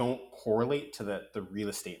don't correlate to the real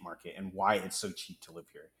estate market and why it's so cheap to live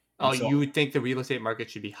here. Oh, you would think the real estate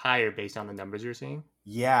market should be higher based on the numbers you're seeing?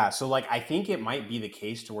 Yeah. So like I think it might be the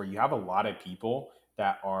case to where you have a lot of people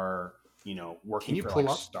that are, working for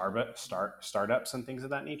like startups and things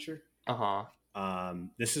of that nature.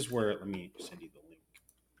 This is where, let me send you the link.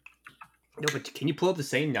 No, but can you pull up the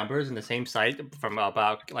same numbers in the same site from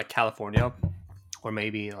about like California or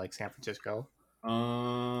maybe like San Francisco? I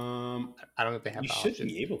don't know if they have. You should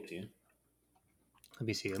be able to. Let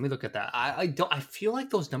me see. Let me look at that. I don't. I feel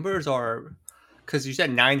like those numbers are because you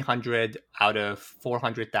said 900 out of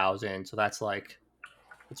 400,000, so that's like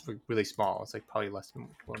it's really small. It's like probably less than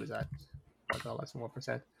what is that? Less than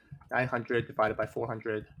 1%. 900 divided by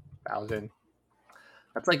 400,000.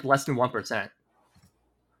 That's like less than 1%.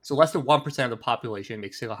 So less than 1% of the population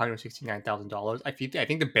makes $169,000. I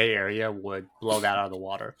think the Bay Area would blow that out of the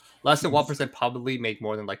water. Less than 1% probably make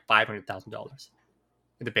more than like $500,000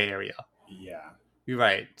 in the Bay Area. Yeah, you're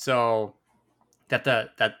right. So that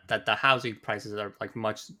the housing prices are like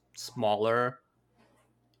much smaller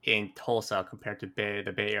in Tulsa compared to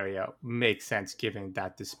the Bay Area makes sense given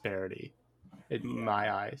that disparity in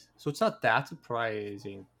my eyes. So it's not that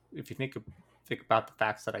surprising if you think about the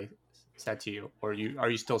facts that I said to you, or are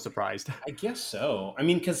you still surprised? I guess so. I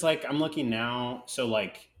mean, because like I'm looking now, so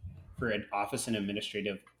like for office and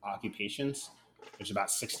administrative occupations, there's about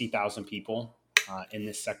 60,000 people in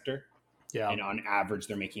this sector. Yeah, and on average,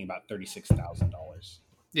 they're making about $36,000.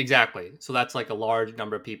 Exactly. So that's like a large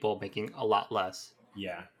number of people making a lot less.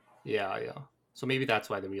 Yeah. So maybe that's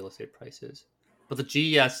why the real estate price is. But the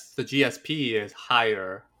GSP is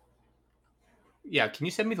higher. Yeah, can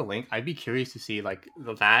you send me the link? I'd be curious to see like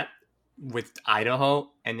that with Idaho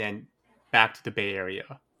and then back to the Bay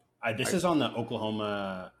Area. This is on the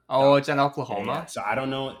Oklahoma. Oh, it's in Oklahoma. Yeah. So I don't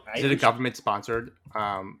know. Is it a government sponsored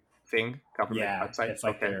thing? Government website? It's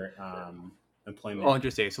like their employment. Oh,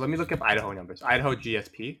 interesting. So let me look up Idaho numbers. Idaho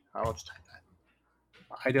GSP. I'll just type that.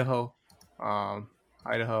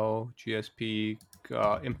 Idaho GSP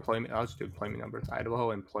employment. I'll just do employment numbers. Idaho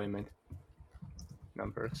employment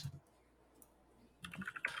numbers.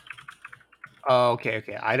 Oh, okay.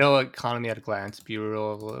 Idaho economy at a glance.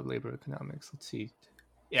 Bureau of Labor Economics. Let's see.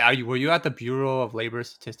 Yeah, were you at the Bureau of Labor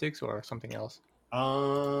Statistics or something else?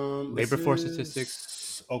 Labor Force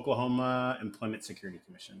Statistics. Oklahoma Employment Security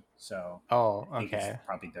Commission. So. Oh, okay. I think it's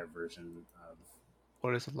probably their version of.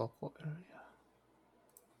 What is the local area?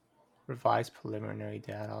 Revised preliminary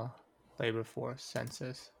data. Labor Force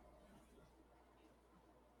Census.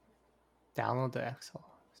 Download the Excel.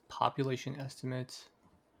 Population estimates.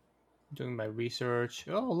 Doing my research.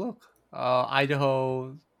 Oh, look.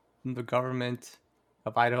 Idaho, the government.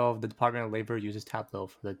 of Idaho, the Department of Labor uses Tableau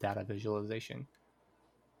for the data visualization.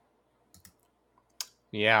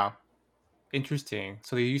 Yeah, interesting.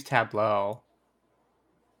 So they use Tableau.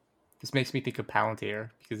 This makes me think of Palantir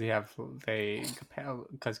because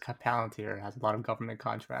because Palantir has a lot of government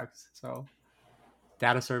contracts. So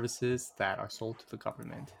data services that are sold to the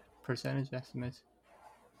government. Percentage estimate.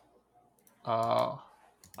 Are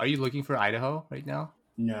you looking for Idaho right now?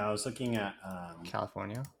 No, I was looking at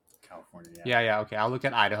California. California. Yeah. Yeah. Okay. I'll look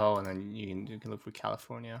at Idaho, and then you can look for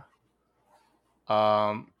California.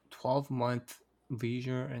 12-month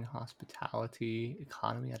leisure and hospitality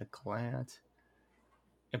economy at a glance.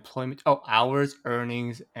 Employment. Oh, hours,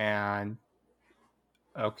 earnings, and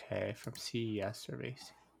okay from CES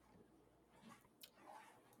surveys.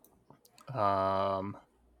 Yeah,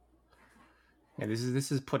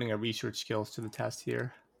 this is putting a research skills to the test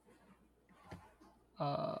here.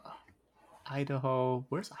 Idaho.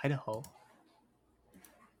 Where's Idaho?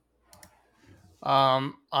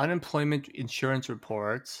 Unemployment insurance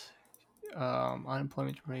reports.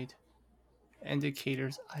 Unemployment rate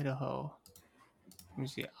indicators. Idaho. Let me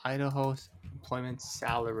see. Idaho's employment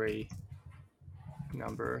salary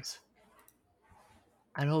numbers.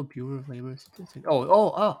 Idaho Bureau of Labor Statistics.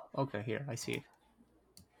 Okay. Here, I see it.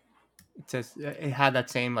 It says it had that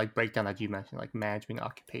same like breakdown that you mentioned, like management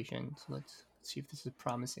occupation. So let's see if this is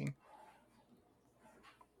promising.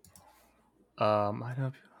 Idaho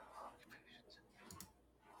occupations.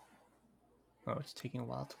 Oh, it's taking a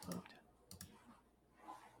while to load.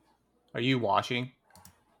 Are you washing?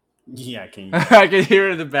 Yeah, can you? I can hear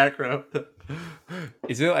it in the background.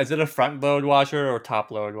 Is it a front load washer or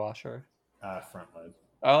top load washer? Front load.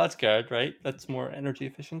 Oh, that's good, right? That's more energy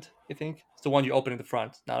efficient, I think. It's the one you open at the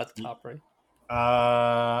front, not at the top, right?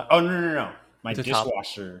 Oh no. My It's the top.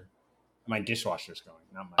 dishwasher. My dishwasher's going,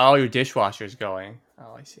 not my. Oh, your dishwasher's going.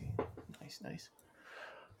 Oh, I see. Nice.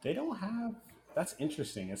 They don't have. That's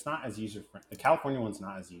interesting. It's not as user friendly. The California one's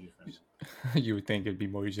not as user friendly. You would think it'd be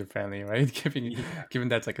more user friendly, right? Given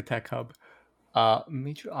that's like a tech hub.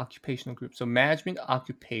 Major occupational groups. So management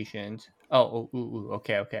occupations.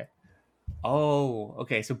 Okay. Oh,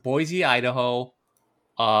 okay. So Boise, Idaho.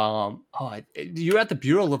 You're at the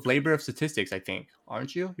Bureau of Labor of Statistics, I think,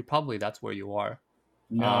 aren't you? That's where you are.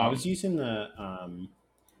 No, I was using the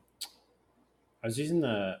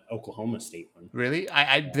Oklahoma State one. Really?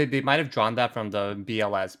 They might have drawn that from the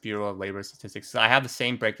BLS, Bureau of Labor Statistics. So I have the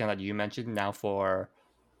same breakdown that you mentioned now for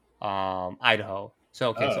Idaho.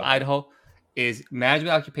 So Idaho is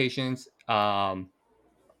management occupations. I'll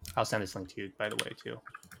send this link to you, by the way, too.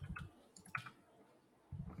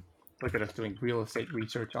 Look at us doing real estate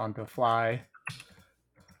research on the fly,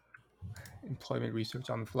 employment research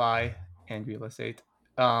on the fly, and real estate.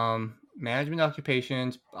 Management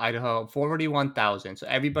occupations, Idaho, 41,000. So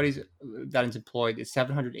everybody's that is employed is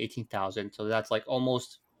 718,000. So that's like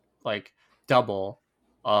almost like double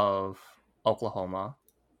of Oklahoma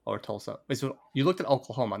or Tulsa. Wait, so you looked at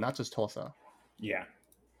Oklahoma, not just Tulsa. Yeah.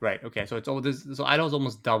 Right. Okay. So so Idaho's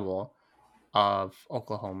almost double of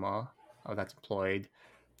Oklahoma that's employed.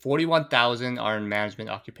 41,000 are in management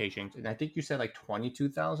occupations, and I think you said like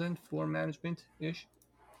 22,000 for management ish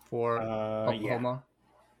for Oklahoma. Yeah.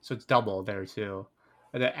 So it's double there too.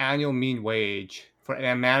 And the annual mean wage for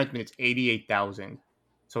management is 88,000,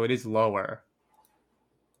 so it is lower.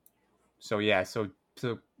 So yeah, so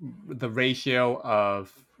the ratio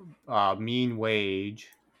of mean wage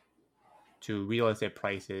to real estate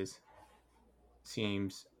prices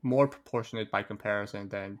seems more proportionate by comparison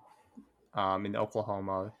than in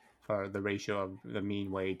Oklahoma for the ratio of the mean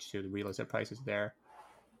wage to the real estate prices there.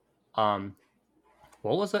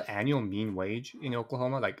 What was the annual mean wage in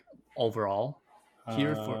Oklahoma like overall?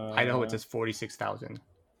 Here for Idaho, it's just 46,000.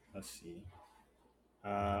 Let's see.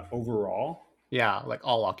 Overall, yeah, like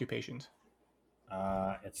all occupations.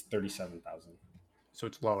 It's 37,000. So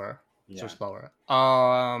it's lower. Yeah. So it's lower.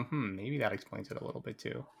 Maybe that explains it a little bit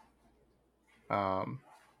too.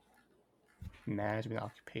 Management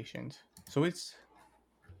occupations. So it's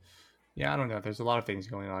I don't know. There's a lot of things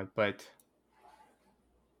going on, but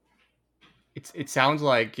it sounds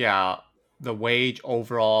like the wage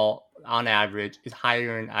overall on average is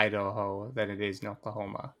higher in Idaho than it is in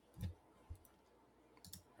Oklahoma.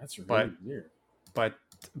 That's really weird.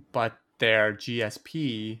 But their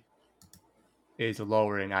GSP is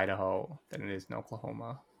lower in Idaho than it is in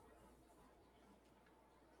Oklahoma.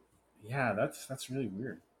 Yeah, that's really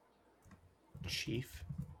weird. Chief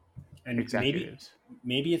and executives.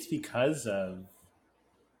 Maybe it's because of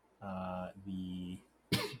the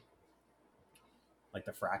like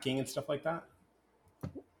the fracking and stuff like that.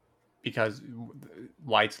 Because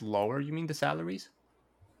why it's lower? You mean the salaries?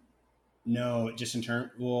 No, just in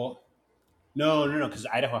term. Well, no, because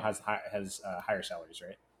Idaho has higher salaries,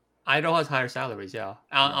 right? Idaho has higher salaries, yeah,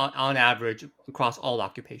 Yeah. on average across all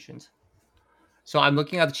occupations. So I'm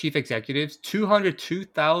looking at the chief executives,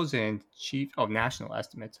 202,000 chief national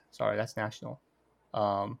estimates. Sorry, that's national.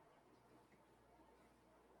 Um,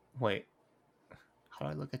 wait, how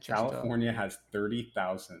do I look at just California has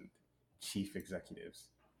 30,000 chief executives.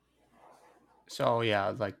 so yeah,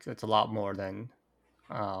 like it's a lot more than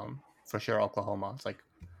for sure Oklahoma. It's like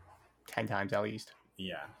 10 times at least.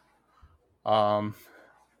 Yeah. Um,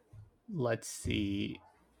 let's see.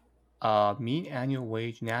 Mean annual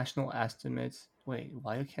wage, national estimates. Wait,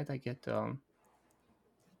 why can't I get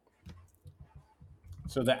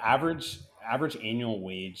So the average annual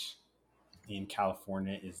wage in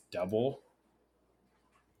California is double.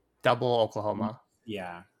 double Oklahoma,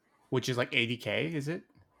 Yeah. which is like 80K, is it?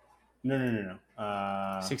 No.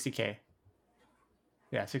 60K.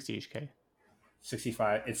 Yeah, 60ish K.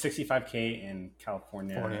 65. It's 65K in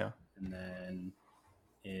California, California. and then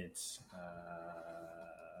it's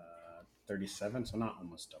 37. So not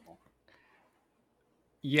almost double.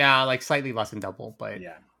 Yeah, like slightly less than double,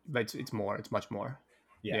 Yeah. but it's more. It's much more.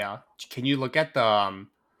 Yeah. Yeah. Can you look at the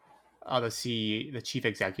chief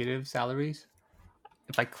executive salaries?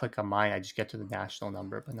 If I click on mine, I just get to the national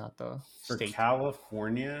number, but not the For state.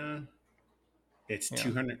 California, it's Yeah.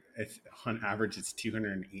 200. It's on average, it's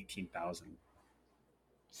 218,000.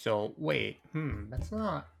 So wait, that's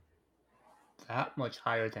not that much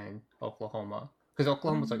higher than Oklahoma because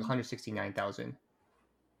Oklahoma's like 169,000.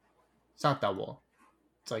 It's not double.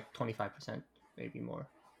 It's like 25%, maybe more.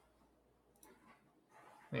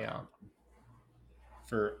 Yeah.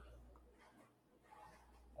 For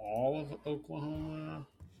all of Oklahoma.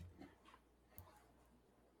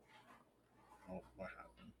 Oh, what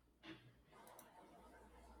happened?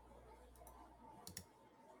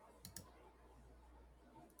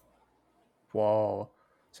 Whoa.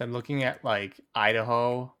 So I'm looking at like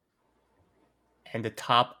Idaho and the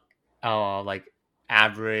top, like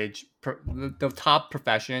the top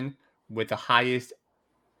profession with the highest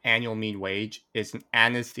annual mean wage is an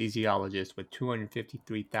anesthesiologist with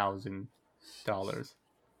 $253,000.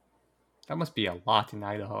 That must be a lot in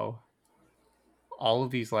Idaho. All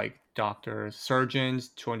of these like doctors, surgeons,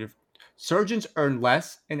 200 surgeons earn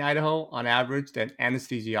less in Idaho on average than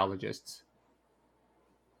anesthesiologists.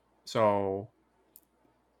 So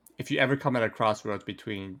if you ever come at a crossroads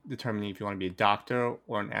between determining if you want to be a doctor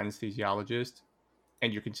or an anesthesiologist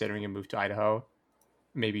and you're considering a move to Idaho,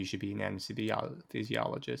 maybe you should be an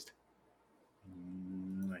anesthesiologist.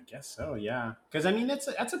 I guess so. Yeah, because I mean that's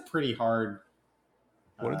a pretty hard.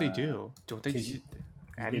 What do they do? Don't they Because just they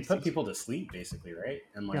put anesthesia? people to sleep basically, right?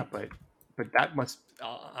 And Yeah, like, but that must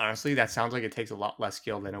honestly that sounds like it takes a lot less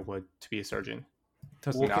skill than it would to be a surgeon.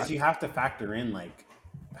 Does it well, because not? you have to factor in like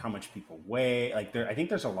how much people weigh. Like, I think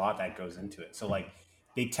there's a lot that goes into it. So like,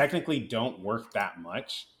 they technically don't work that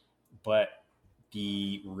much, but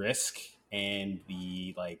the risk and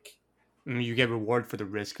the like, You get reward for the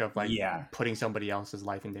risk of like yeah, putting somebody else's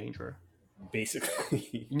life in danger.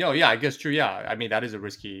 basically, No, yeah, I guess true. Yeah, I mean that is a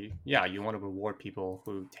risky. Yeah, you want to reward people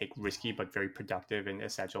who take risky but very productive and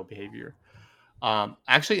essential behavior.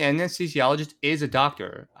 Actually, an anesthesiologist is a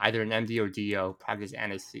doctor, either an MD or DO,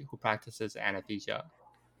 who practices anesthesia.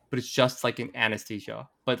 But it's just like an anesthesia.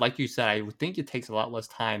 But like you said, I would think it takes a lot less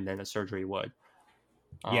time than a surgery would.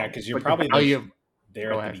 yeah, because you're But the probably value of there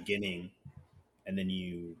go at the ahead. beginning, and then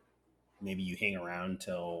maybe you hang around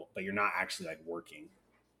till, but you're not actually like working.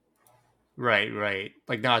 Right, right.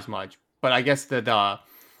 Like not as much, but I guess the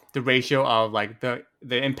ratio of like the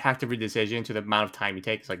impact of your decision to the amount of time you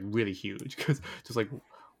take is like really huge because just like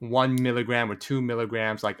 1 milligram or 2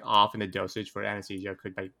 milligrams like off in the dosage for anesthesia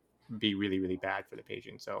could like be really really bad for the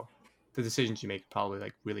patient. So the decisions you make are probably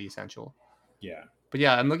like really essential. Yeah. But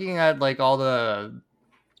yeah, I'm looking at like all the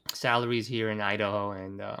salaries here in Idaho,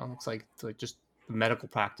 and looks like just the medical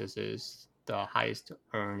practice is the highest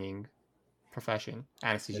earning profession.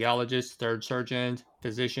 It's Anesthesiologists, third surgeons,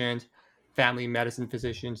 physicians, family medicine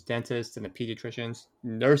physicians, dentists, and the pediatricians,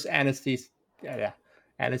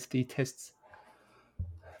 anesthetists.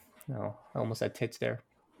 No, I almost said tits there.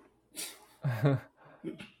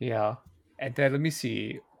 Yeah. And then let me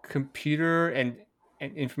see. Computer and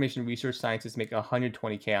information research scientists make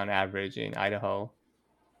 120K on average in Idaho.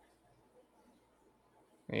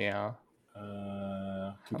 Yeah.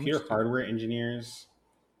 How computer much hardware engineers.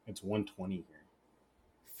 It's 120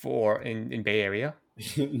 for in Bay Area?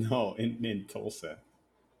 here. No, in Tulsa.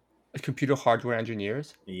 Computer hardware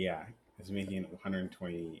engineers? Yeah, it's making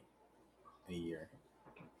 120 a year.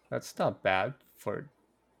 That's not bad for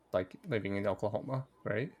like living in Oklahoma,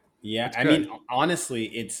 right? Yeah, It's I mean, good. honestly,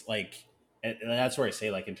 it's like, and that's where I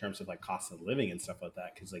say, like, in terms of like cost of living and stuff like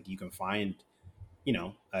that, because like you can find,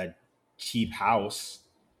 a cheap house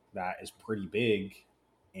that is pretty big,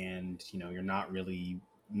 and you're not really,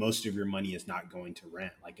 most of your money is not going to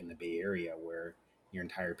rent, like in the Bay Area where your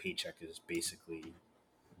entire paycheck is basically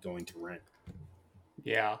going to rent.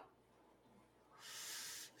 Yeah.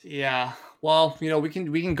 Yeah. Well, we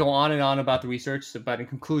can go on and on about the research, but in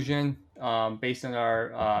conclusion, based on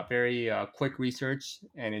our very quick research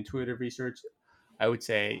and intuitive research, I would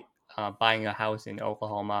say buying a house in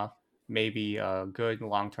Oklahoma may be a good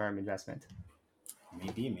long-term investment.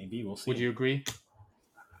 Maybe we'll Would see. you agree?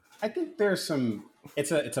 I think there's some.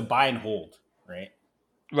 It's a buy and hold, right?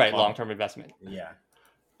 Right, Probably. long-term investment. Yeah.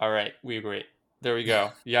 All right, we agree. There we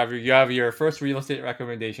go. You have your first real estate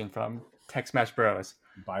recommendation from Tech Smash Bros.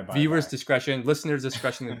 Buy, buy, Viewers' buy. discretion, listeners'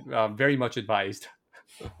 discretion, very much advised.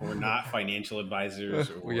 We're not financial advisors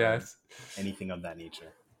or Yes, anything of that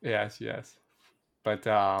nature. yes, yes. But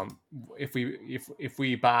if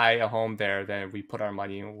we buy a home there, then we put our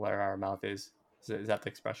money where our mouth is. Is that the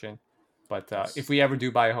expression? But if Yes. we ever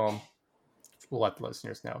do buy a home, we'll let the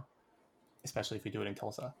listeners know, especially if we do it in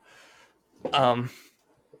Tulsa. Um,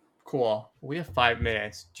 cool. We have 5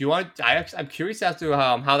 minutes. Do you want? I'm curious as to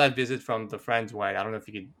how that visit from the friends went. I don't know if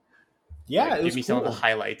you could Yeah, it give was me some of the cool.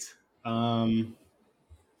 highlights. Um,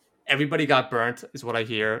 Everybody got burnt, is what I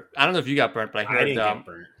hear. I don't know if you got burnt, but I I heard. didn't get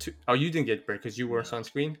burnt. Oh, you didn't get burnt because you wore No,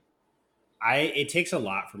 sunscreen. it takes a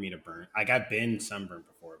lot for me to burn. Like I've been sunburned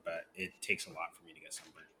before, but it takes a lot for me to get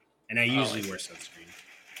sunburned. And I Oh, I usually wear see. sunscreen.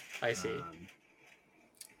 I see. Um,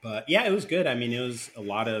 but yeah, it was good. I mean, it was a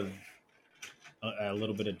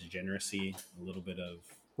little bit of degeneracy, a little bit of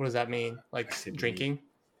What does that mean? Like activity. drinking?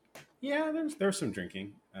 Yeah, there's some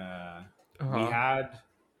drinking. Uh We huh. had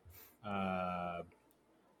a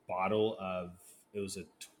bottle of, it was a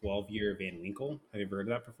 12-year Van Winkle. Have you ever heard of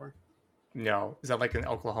that before? No, is that like an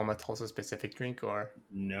Oklahoma Tulsa specific drink or?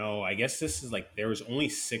 No, I guess this is like there was only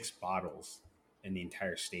 6 bottles in the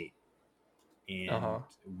entire state, Uh and huh.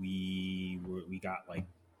 we got like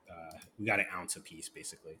we got an ounce apiece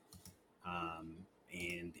basically,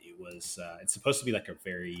 and it's supposed to be like a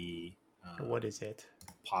very What is it?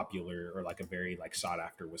 popular, or like a very like sought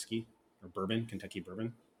after whiskey or bourbon, Kentucky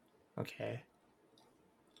bourbon. Okay.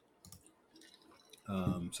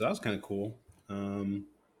 So that was kind of cool. Um,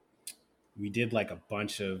 we did like a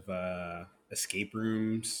bunch of escape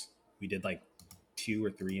rooms. We did like 2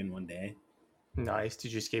 or 3 in one day. Nice.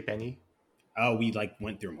 Did you escape any? Oh, we like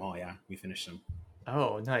went through them all. Yeah, we finished them.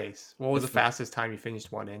 Oh, nice. What The was the fir- fastest time you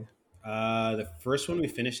finished one in? the first one we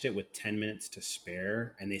finished it with 10 minutes to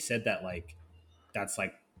spare, and they said that like that's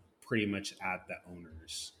like pretty much at the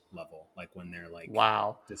owner's level, like when they're like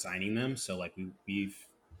Wow. designing them. So like we've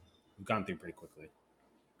gone through pretty quickly.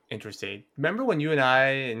 Interesting. Remember when you and I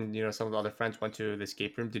and some of the other friends went to the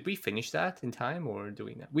escape room? Did we finish that in time or do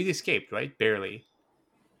we not? We escaped, right? Barely.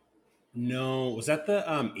 No, was that the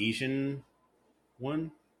Asian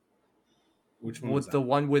one? Which one was With the that?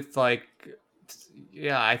 one with like,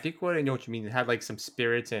 yeah, I think what I know what you mean. It had like some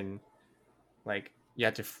spirits and like you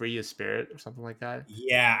had to free a spirit or something like that.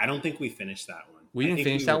 Yeah, I don't think we finished that one. We I didn't think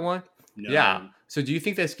finish we that were one. Yeah. no, So do you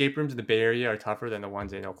think the escape rooms in the Bay Area are tougher than the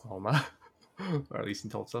ones in Oklahoma, or at least in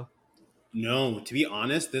Tulsa? no. To be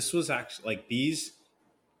honest, this was actually like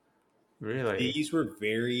Really these were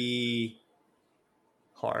very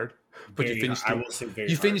hard, but you very hard. finished I through. will say very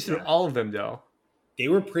You hard. finished through Yeah, all of them though. they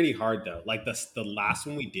were pretty hard though. Like the last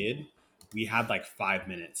one we did, we had like 5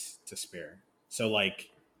 minutes to spare. So like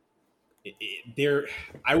they're,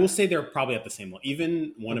 I will say they're probably at the same level.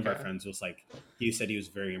 Even one of our Okay. friends was like, he said he was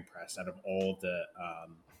very impressed out of all the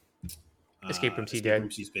Escape rooms he escape did.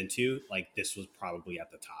 rooms he's been to. Like this was probably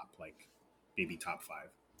at the top, like maybe top five.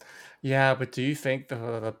 Yeah, but do you think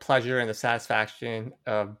the pleasure and the satisfaction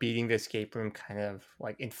of beating the escape room kind of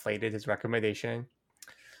like inflated his recommendation?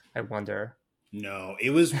 I wonder. No,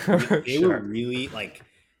 it was they were Sure. really like,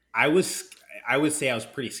 I was, I would say I was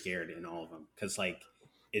pretty scared in all of them because like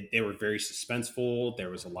they were very suspenseful. There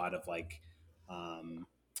was a lot of um,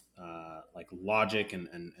 like logic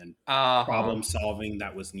and Uh huh. problem solving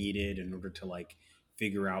that was needed in order to like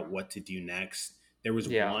figure out what to do next. There was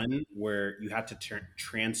Yeah. one where you had to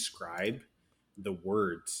transcribe the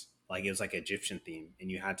words, like it was like Egyptian theme, and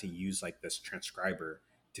you had to use like this transcriber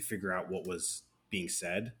to figure out what was being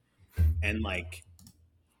said, and like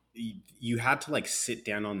you had to like sit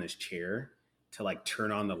down on this chair to like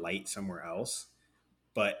turn on the light somewhere else,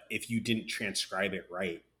 but if you didn't transcribe it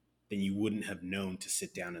right, then you wouldn't have known to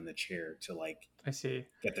sit down in the chair to like I see.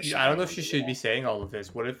 get the. Yeah, I don't know if you should be saying all of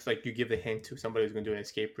this. What if like you give the hint to somebody who's going to do an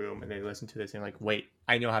escape room and they listen to this and like, wait,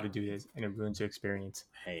 I know how to do this, and it ruins your experience.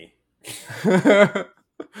 Hey,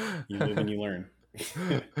 you live and you learn.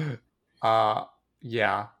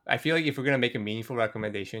 Yeah, I feel like if we're gonna make a meaningful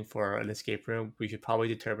recommendation for an escape room, we should probably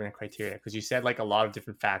determine a criteria, because you said like a lot of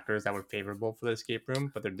different factors that were favorable for the escape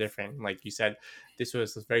room, but they're different. Like you said, this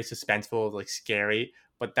was very suspenseful, like scary,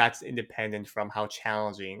 but that's independent from how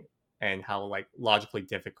challenging and how like logically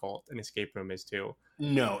difficult an escape room is too.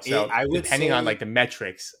 No, So I would depending say, on like the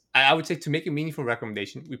metrics, I would say to make a meaningful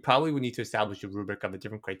recommendation, we probably would need to establish a rubric of the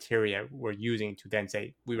different criteria we're using to then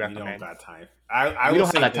say we we don't recommend. have that time. I We will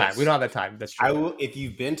don't say have that time. this. We don't have that time. That's true. I will. If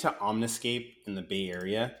you've been to Omniscape in the Bay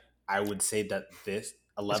Area, I would say that this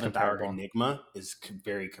 11th Hour comparable. Enigma is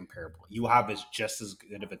very comparable. You have just as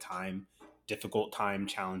good of a time, difficult time,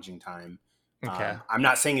 challenging time. Okay. I'm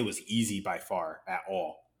not saying it was easy by far at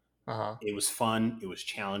all. Uh-huh. It was fun. It was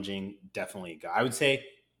challenging. Definitely. I would say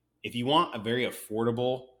if you want a very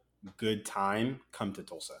affordable, good time, come to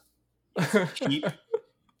Tulsa. It's cheap.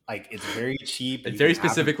 Like it's very cheap. It's You very can have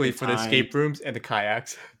a specifically good for the time. escape rooms and the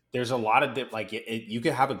kayaks. There's a lot of you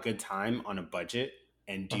could have a good time on a budget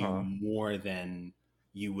and do Uh-huh. more than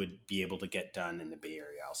you would be able to get done in the Bay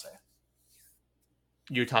Area. I'll say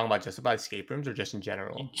You're talking about just about escape rooms or just in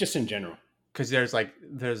general? just in general. Because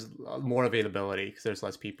there's more availability because there's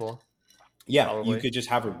less people. Yeah, Probably. you could just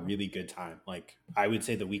have a really good time. Like I would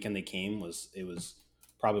say the weekend they came was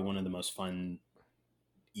probably one of the most fun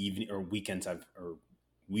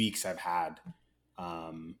weeks I've had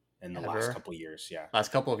in the last Ever? couple of years. Yeah.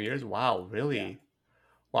 Last couple of years? Wow, really? Yeah.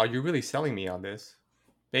 Wow, you're really selling me on this.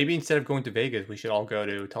 Maybe instead of going to Vegas, we should all go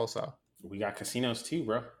to Tulsa. We got casinos too,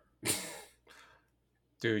 bro.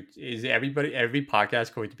 Dude, is every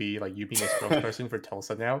podcast going to be like you being a spokesperson for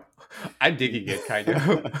Tulsa now? I'm digging it, kind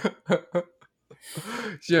of.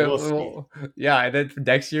 Yeah, We'll see. well, yeah, and then for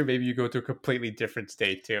next year, maybe you go to a completely different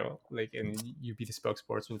state too, like, and you be the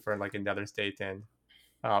spokesperson for like another state, and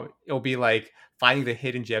it'll be like finding the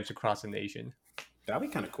hidden gems across the nation. That'd be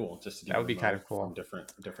kind of cool. Just to do That would be remote kind of cool. from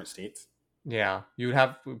different states. Yeah, you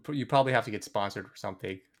probably have to get sponsored or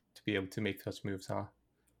something to be able to make those moves, huh?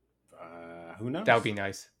 Who knows? That would be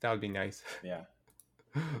nice. That would be nice. Yeah.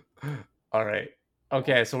 All right.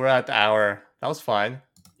 Okay, so we're at the hour. That was fun.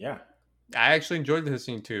 Yeah. I actually enjoyed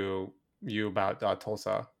listening to you about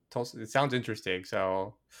Tulsa. Tulsa, it sounds interesting.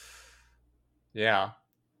 So, yeah,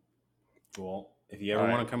 Well, if you ever All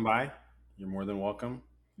want right. to come by, you're more than welcome.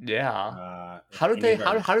 yeah. If How did any they? of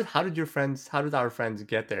our- How did our friends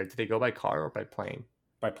get there? Did they go by car or by plane?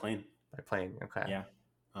 by plane? By plane. Okay. Yeah.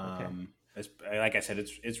 Okay. Like I said,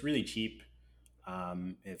 it's really cheap.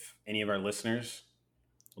 If any of our listeners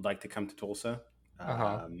would like to come to Tulsa,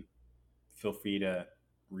 Uh-huh. feel free to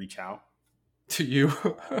reach out. To you.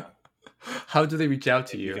 How do they reach out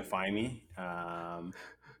to You you? can find me.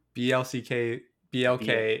 BLK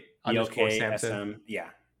underscore Samson. BLKSM. Yeah.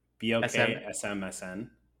 BLKSMSN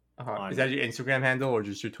Is that your Instagram handle or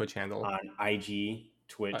just your Twitch handle? on IG,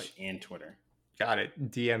 Twitch, and Twitter. Got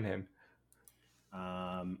it. DM him.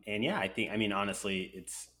 And yeah, I mean, honestly,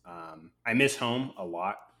 it's, I miss home a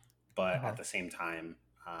lot, but Uh-huh. at the same time,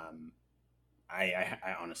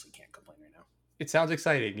 I honestly can't complain right now. It sounds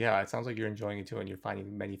exciting. Yeah, it sounds like you're enjoying it too, and you're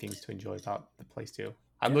finding many things to enjoy about the place too.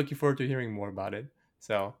 I'm Yeah. looking forward to hearing more about it.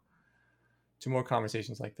 So, to more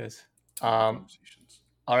conversations like this. Conversations.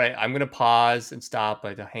 All right, I'm gonna pause and stop,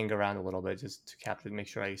 but to hang around a little bit just to capture, make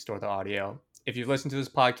sure I store the audio. If you've listened to this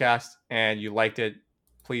podcast and you liked it,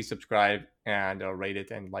 please subscribe and rate it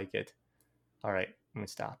and like it. All right, I'm gonna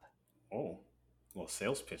stop. Oh, little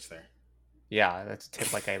sales pitch there. Yeah, that's a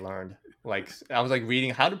tip like I learned. Like I was like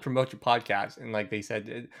reading how to promote your podcast, and like they said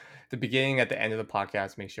at the beginning, at the end of the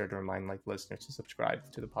podcast, make sure to remind like listeners to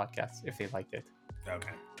subscribe to the podcast if they liked it.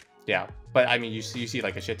 Okay. Yeah, but I mean, you see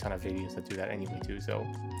like a shit ton of videos that do that anyway too. So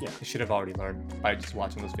Yeah. I should have already learned by just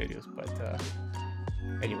watching those videos. But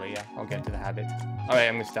anyway, yeah, I'll get into the habit. All right,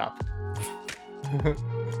 I'm gonna stop.